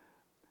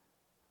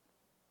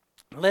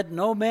 Let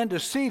no man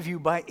deceive you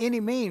by any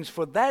means,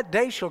 for that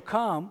day shall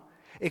come,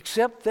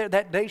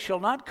 that day shall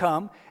not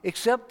come,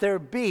 except there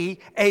be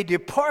a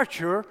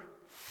departure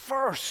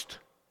first.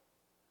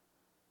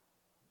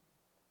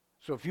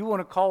 So if you want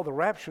to call the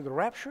rapture,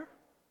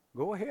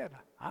 go ahead.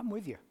 I'm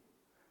with you.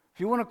 If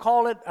you want to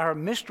call it our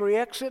mystery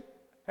exit,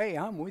 hey,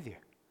 I'm with you.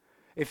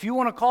 If you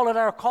want to call it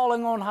our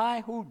calling on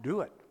high,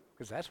 do it,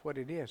 because that's what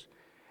it is.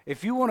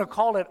 If you want to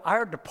call it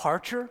our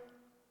departure,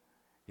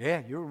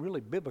 yeah, you're really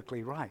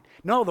biblically right.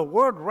 No, the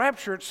word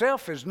rapture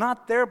itself is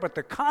not there, but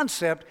the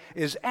concept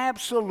is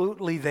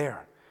absolutely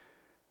there.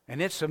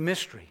 And it's a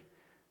mystery.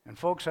 And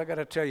folks, I got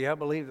to tell you, I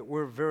believe that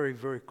we're very,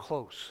 very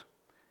close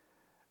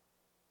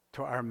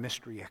to our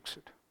mystery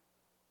exit.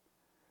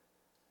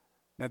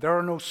 Now, there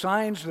are no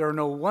signs, there are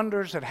no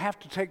wonders that have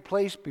to take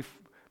place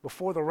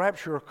before the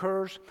rapture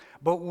occurs,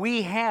 but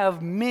we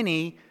have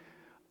many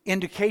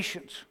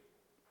indications.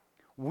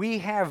 We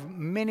have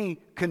many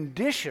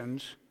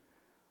conditions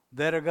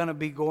that are going to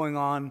be going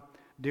on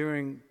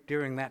during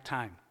that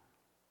time.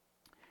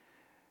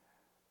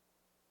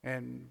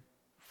 And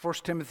 1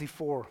 Timothy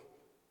 4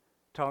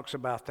 talks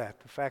about that.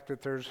 The fact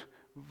that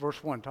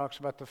verse 1 talks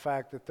about the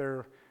fact that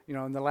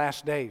in the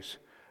last days,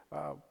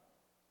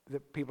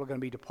 that people are going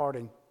to be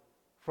departing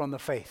from the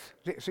faith.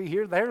 See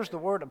here, there's the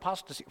word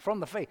apostasy, from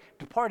the faith,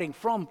 departing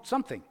from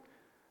something.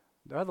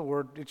 The other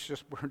word, we're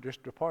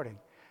just departing.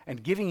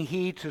 And giving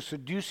heed to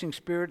seducing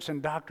spirits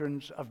and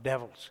doctrines of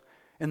devils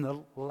in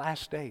the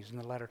last days, in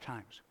the latter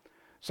times.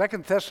 2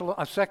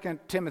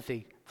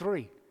 Timothy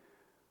 3,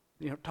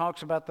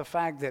 talks about the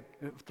fact that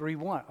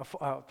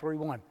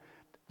 3:1.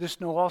 This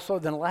know also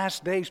that in the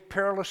last days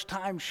perilous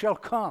times shall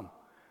come.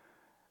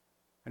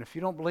 And if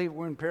you don't believe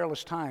we're in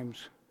perilous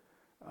times,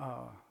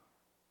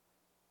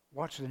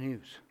 watch the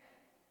news.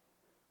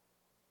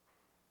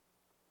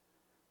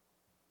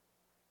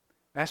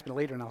 Ask me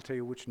later and I'll tell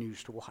you which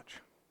news to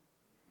watch.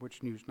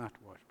 Which news not to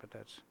watch,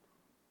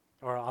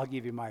 or I'll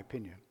give you my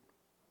opinion.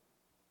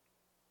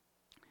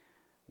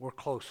 We're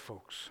close,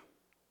 folks.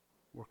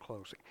 We're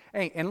close.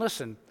 Hey, and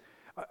listen,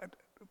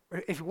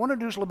 if you want to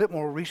do a little bit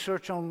more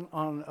research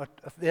on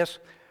this,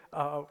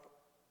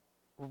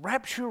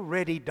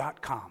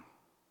 raptureready.com.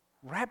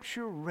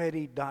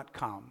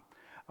 Raptureready.com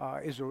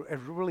is a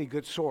really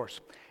good source.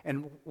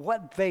 And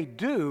what they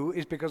do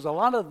is, because a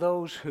lot of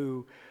those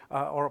who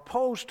are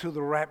opposed to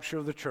the rapture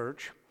of the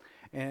church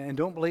and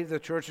don't believe the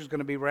church is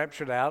going to be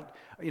raptured out,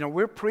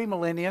 we're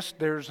premillennialists.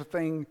 There's a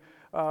thing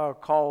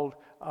called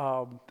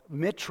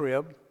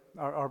mid-trib,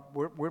 or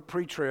we're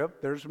pre-trib.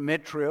 There's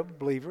mid-trib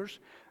believers.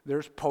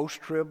 There's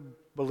post-trib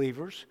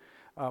believers.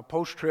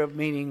 Post-trib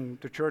meaning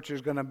the church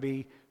is going to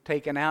be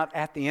taken out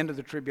at the end of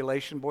the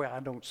tribulation. Boy, I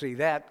don't see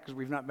that, because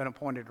we've not been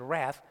appointed to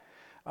wrath.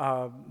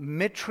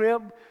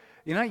 Mid-trib,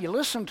 you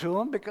listen to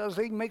them because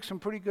they make some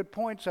pretty good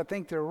points. I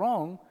think they're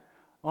wrong,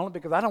 only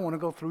because I don't want to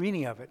go through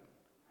any of it.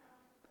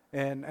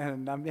 And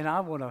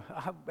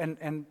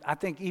I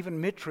think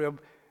even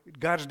mid-trib,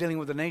 God's dealing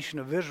with the nation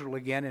of Israel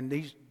again, and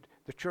the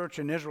church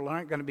in Israel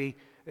aren't going to be.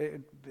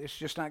 It's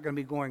just not going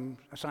to be going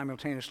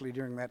simultaneously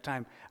during that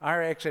time.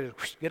 Our exit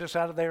is get us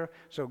out of there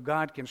so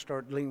God can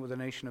start dealing with the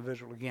nation of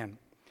Israel again.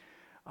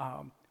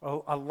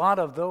 A lot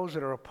of those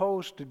that are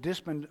opposed to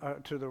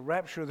the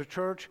rapture of the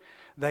church,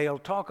 they'll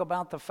talk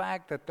about the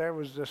fact that there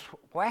was this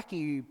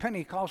wacky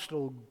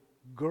Pentecostal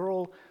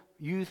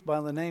youth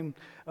by the name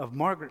of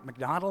Margaret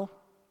McDonald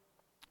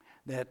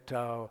that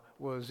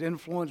was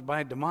influenced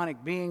by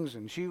demonic beings,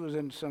 and she was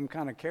in some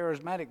kind of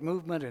charismatic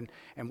movement, and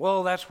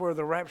that's where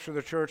the rapture of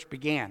the church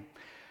began.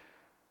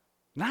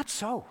 Not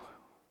so.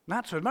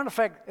 As a matter of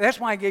fact,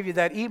 that's why I gave you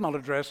that email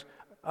address.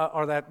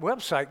 or that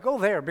website, go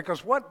there,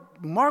 because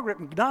what Margaret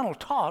MacDonald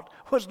taught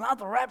was not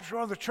the rapture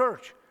of the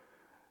church.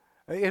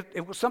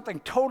 It was something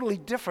totally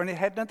different. It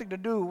had nothing to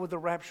do with the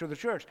rapture of the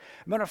church.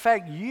 Matter of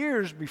fact,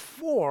 years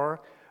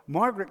before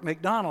Margaret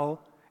MacDonald,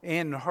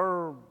 in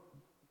her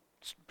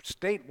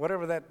state,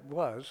 whatever that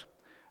was,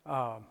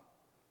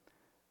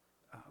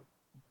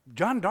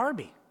 John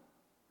Darby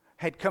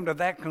had come to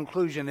that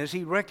conclusion as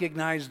he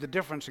recognized the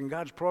difference in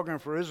God's program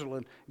for Israel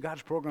and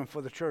God's program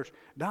for the church.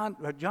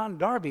 John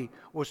Darby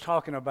was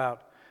talking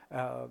about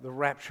the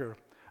rapture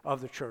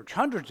of the church.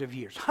 Hundreds of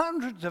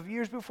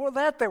years before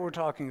that, they were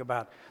talking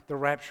about the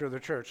rapture of the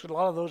church. A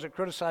lot of those that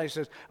criticize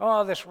this,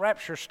 oh, this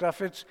rapture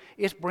stuff,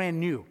 it's brand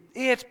new.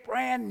 It's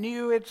brand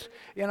new. It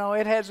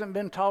hasn't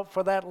been taught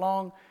for that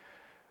long.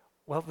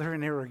 Well, they're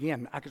in error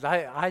again, because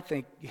I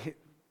think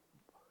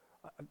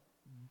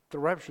the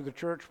rapture of the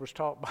church was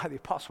taught by the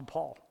Apostle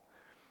Paul.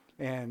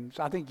 And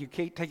so I think you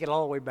can't take it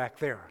all the way back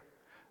there.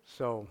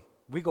 So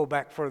we go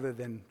back further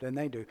than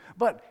they do.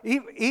 But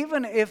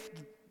even if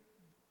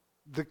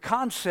the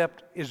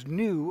concept is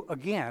new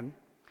again,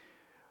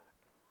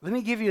 let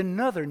me give you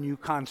another new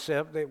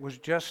concept that was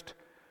just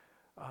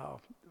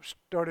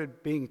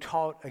started being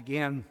taught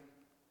again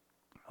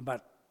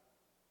about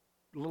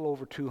a little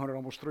over 200,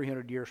 almost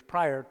 300 years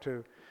prior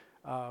to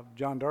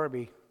John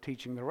Darby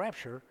teaching the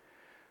rapture.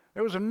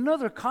 There was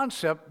another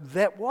concept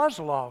that was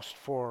lost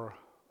for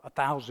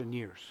 1,000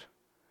 years.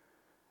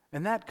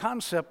 And that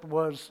concept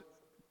was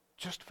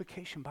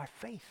justification by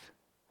faith.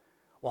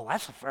 Well,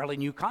 that's a fairly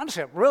new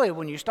concept, really,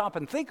 when you stop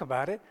and think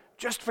about it.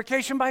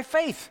 Justification by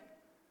faith.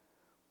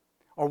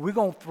 Are we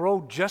going to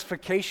throw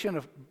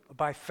justification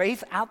by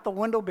faith out the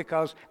window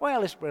because,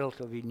 well, it's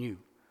relatively new?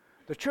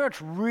 The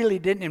church really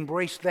didn't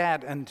embrace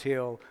that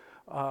until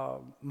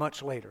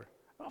much later.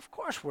 Of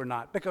course we're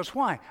not, because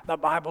why? The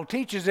Bible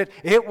teaches it.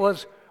 It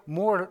was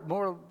more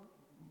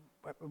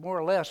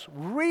or less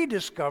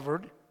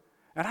rediscovered,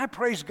 and I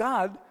praise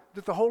God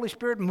that the Holy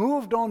Spirit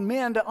moved on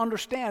men to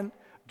understand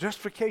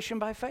justification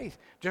by faith,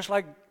 just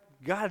like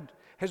God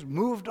has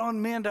moved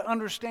on men to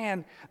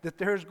understand that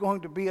there's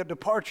going to be a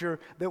departure,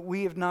 that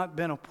we have not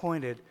been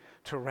appointed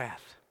to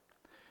wrath.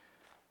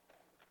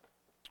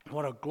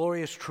 What a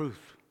glorious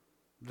truth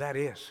that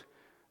is,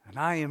 and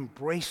I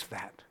embrace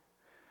that.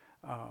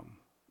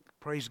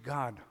 Praise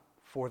God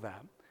for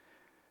that.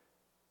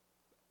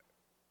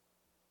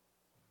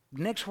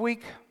 Next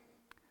week,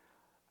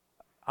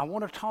 I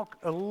want to talk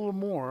a little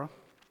more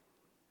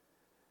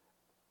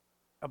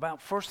about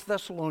 1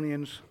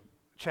 Thessalonians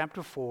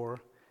chapter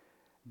 4,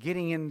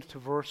 getting into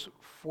verse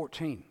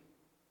 14,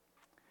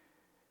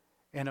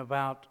 and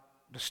about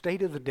the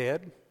state of the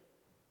dead.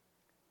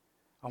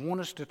 I want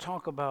us to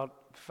talk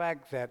about the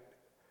fact that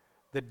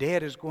the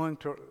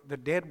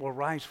dead will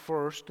rise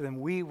first,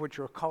 and we which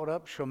are caught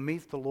up shall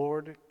meet the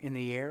Lord in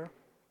the air.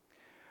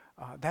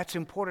 That's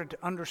important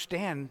to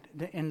understand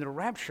in the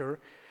rapture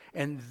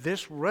and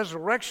this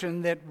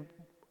resurrection that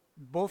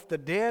both the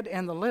dead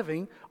and the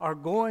living are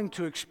going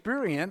to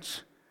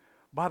experience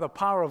by the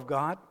power of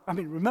God. I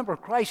mean, remember,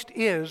 Christ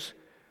is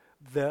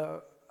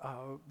the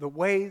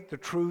way, the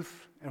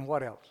truth, and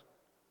what else?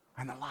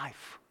 And the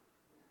life.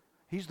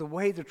 He's the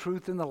way, the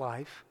truth, and the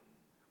life.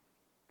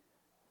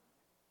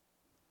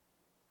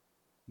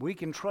 We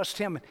can trust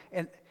Him,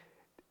 and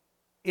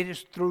it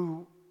is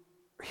through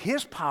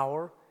His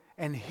power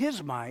and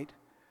His might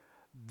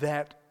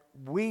that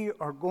we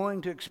are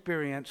going to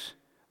experience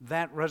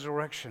that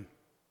resurrection.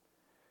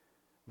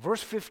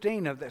 Verse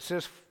 15 of that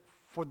says,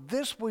 "For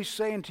this we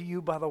say unto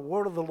you by the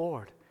word of the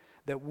Lord,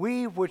 that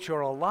we which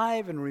are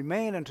alive and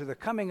remain unto the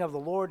coming of the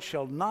Lord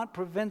shall not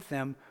prevent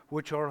them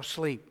which are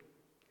asleep.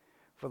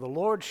 For the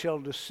Lord shall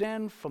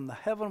descend from the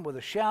heaven with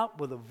a shout,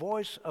 with the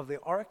voice of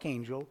the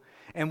archangel,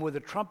 and with the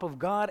trump of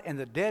God, and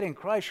the dead in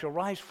Christ shall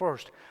rise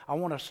first." I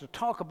want us to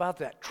talk about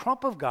that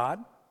trump of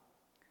God.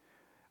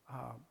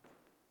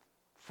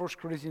 1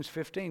 Corinthians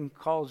 15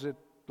 calls it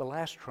the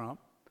last trump,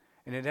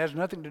 and it has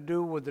nothing to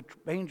do with the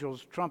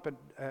angel's trumpet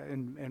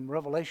in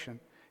Revelation.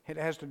 It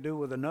has to do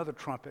with another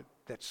trumpet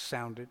that's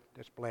sounded,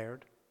 that's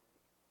blared.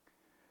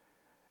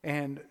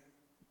 And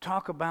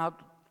talk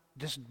about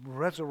this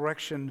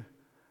resurrection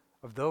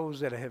of those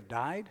that have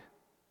died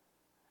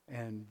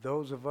and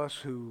those of us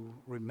who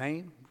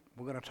remain.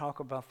 We're going to talk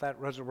about that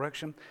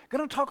resurrection. We're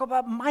going to talk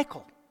about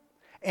Michael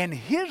and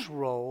his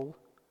role,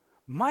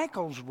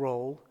 Michael's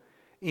role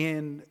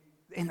in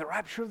the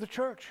rapture of the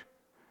church.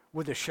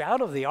 With the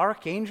shout of the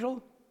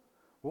archangel,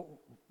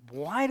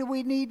 why do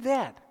we need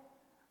that?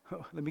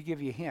 Let me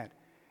give you a hint.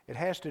 It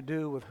has to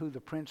do with who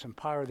the prince and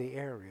power of the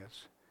air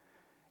is.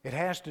 It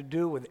has to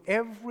do with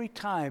every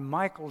time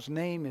Michael's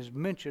name is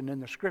mentioned in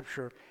the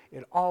Scripture,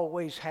 it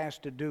always has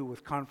to do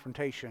with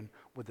confrontation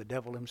with the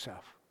devil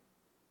himself.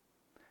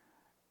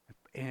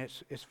 And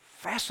it's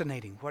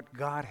fascinating what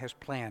God has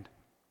planned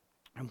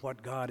and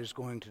what God is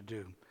going to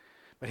do.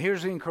 But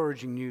here's the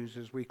encouraging news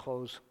as we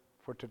close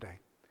for today.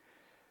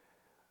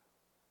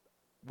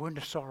 We're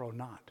to sorrow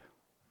not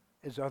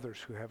as others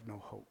who have no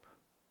hope.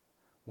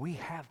 We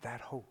have that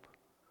hope.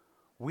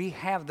 We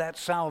have that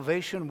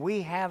salvation.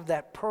 We have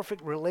that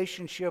perfect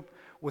relationship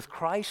with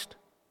Christ.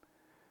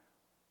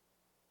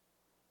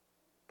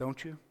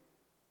 Don't you?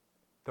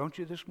 Don't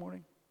you this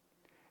morning?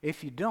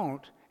 If you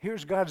don't,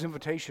 here's God's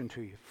invitation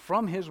to you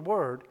from His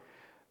Word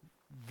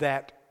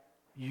that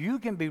you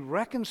can be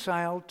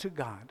reconciled to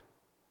God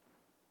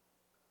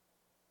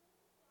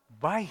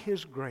by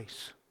His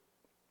grace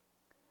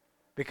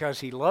because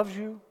He loves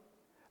you,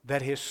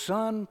 that His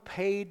Son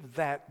paid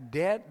that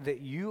debt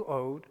that you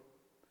owed.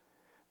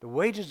 The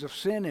wages of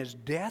sin is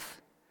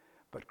death,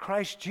 but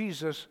Christ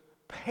Jesus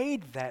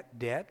paid that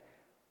debt.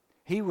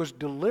 He was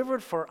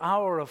delivered for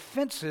our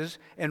offenses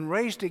and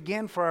raised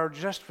again for our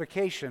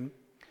justification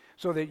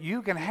so that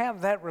you can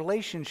have that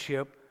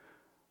relationship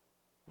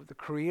with the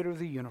Creator of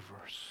the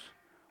universe,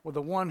 with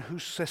the one who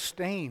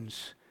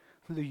sustains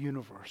the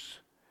universe.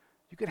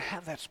 You can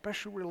have that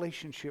special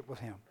relationship with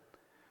Him.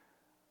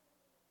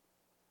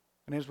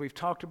 And as we've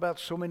talked about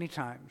so many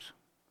times,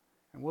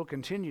 and we'll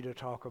continue to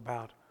talk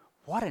about,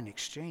 what an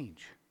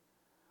exchange.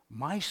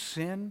 My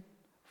sin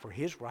for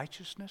His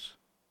righteousness,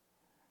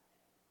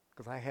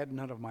 because I had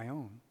none of my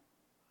own.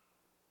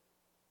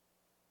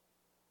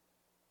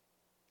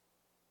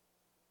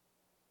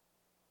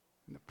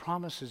 And the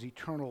promise is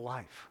eternal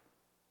life.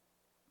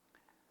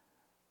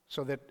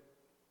 So that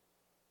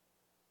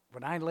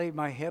when I lay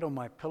my head on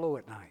my pillow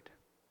at night,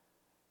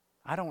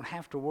 I don't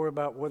have to worry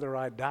about whether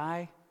I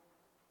die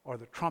or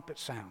the trumpet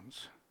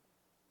sounds.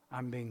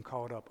 I'm being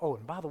called up. Oh,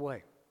 and by the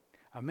way,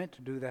 I meant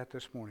to do that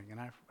this morning, and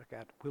I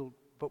forgot.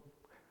 But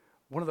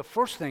one of the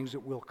first things that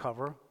we'll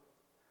cover,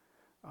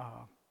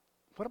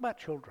 what about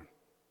children?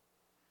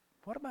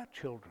 What about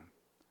children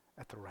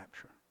at the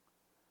rapture?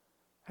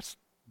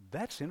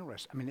 That's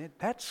interesting. I mean,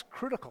 that's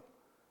critical.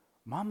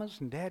 Mamas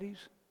and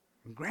daddies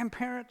and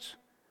grandparents,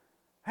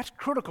 that's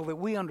critical that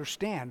we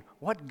understand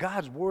what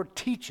God's Word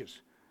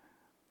teaches.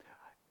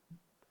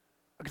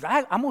 Because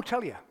I'm going to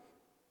tell you,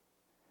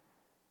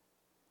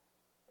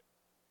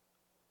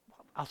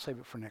 I'll save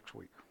it for next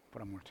week,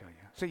 what I'm going to tell you.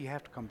 So you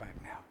have to come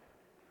back now.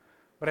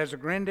 But as a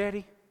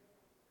granddaddy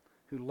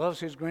who loves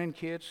his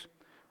grandkids,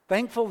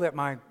 thankful that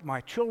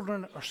my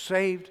children are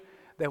saved,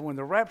 that when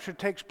the rapture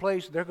takes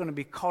place, they're going to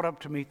be caught up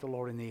to meet the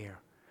Lord in the air.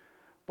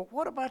 But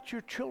what about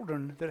your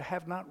children that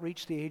have not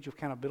reached the age of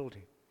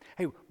accountability?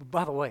 Hey,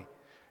 by the way,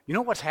 you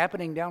know what's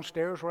happening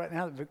downstairs right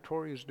now that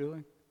Victoria's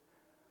doing?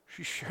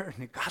 She's sharing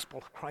the gospel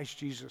of Christ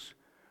Jesus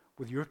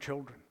with your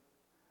children.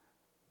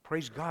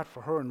 Praise God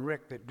for her and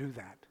Rick that do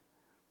that.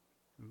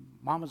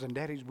 Mamas and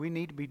daddies, we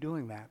need to be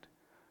doing that.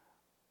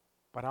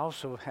 But I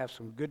also have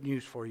some good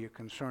news for you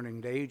concerning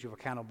the age of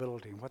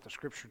accountability and what the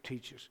Scripture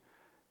teaches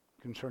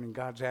concerning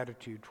God's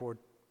attitude toward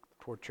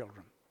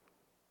children.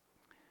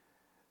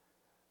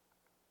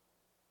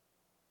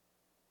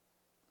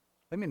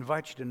 Let me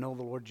invite you to know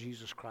the Lord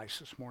Jesus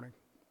Christ this morning.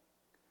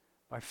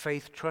 By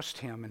faith, trust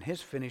Him and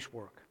His finished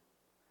work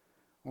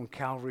on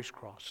Calvary's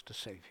cross to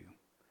save you.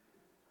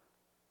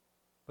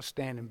 Let's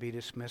stand and be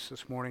dismissed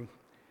this morning.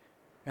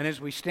 And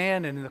as we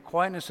stand and in the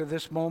quietness of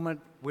this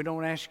moment, we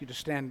don't ask you to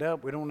stand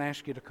up. We don't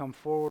ask you to come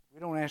forward. We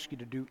don't ask you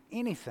to do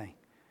anything,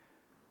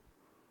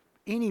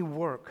 any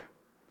work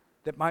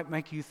that might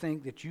make you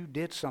think that you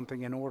did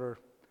something in order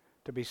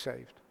to be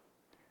saved.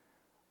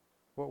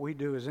 What we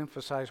do is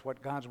emphasize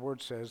what God's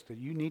Word says that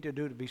you need to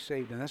do to be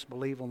saved, and that's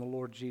believe on the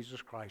Lord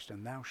Jesus Christ,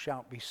 and thou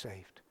shalt be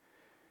saved.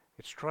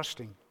 It's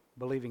trusting,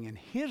 believing in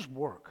His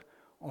work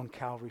on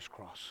Calvary's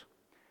cross.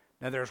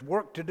 Now there's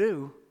work to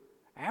do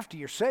after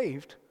you're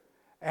saved,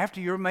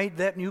 after you're made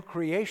that new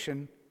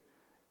creation.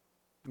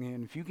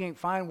 And if you can't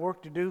find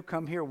work to do,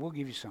 come here, we'll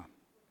give you some.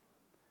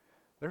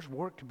 There's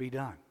work to be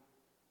done.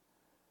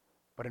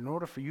 But in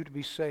order for you to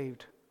be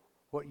saved,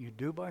 what you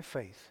do by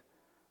faith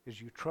is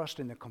you trust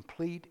in the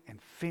complete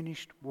and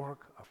finished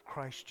work of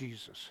Christ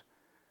Jesus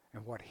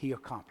and what He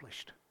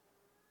accomplished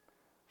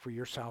for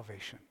your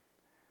salvation.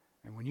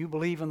 And when you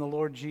believe in the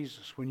Lord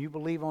Jesus, when you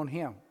believe on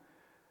Him,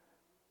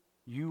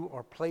 you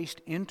are placed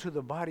into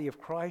the body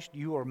of Christ.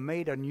 You are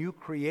made a new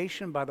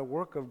creation by the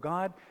work of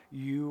God.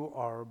 You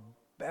are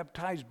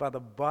baptized by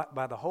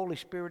the Holy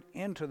Spirit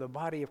into the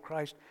body of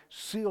Christ,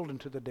 sealed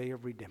into the day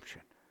of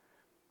redemption.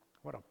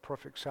 What a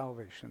perfect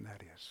salvation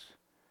that is.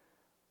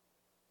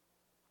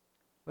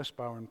 Let's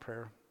bow in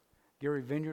prayer. Gary Vineyard.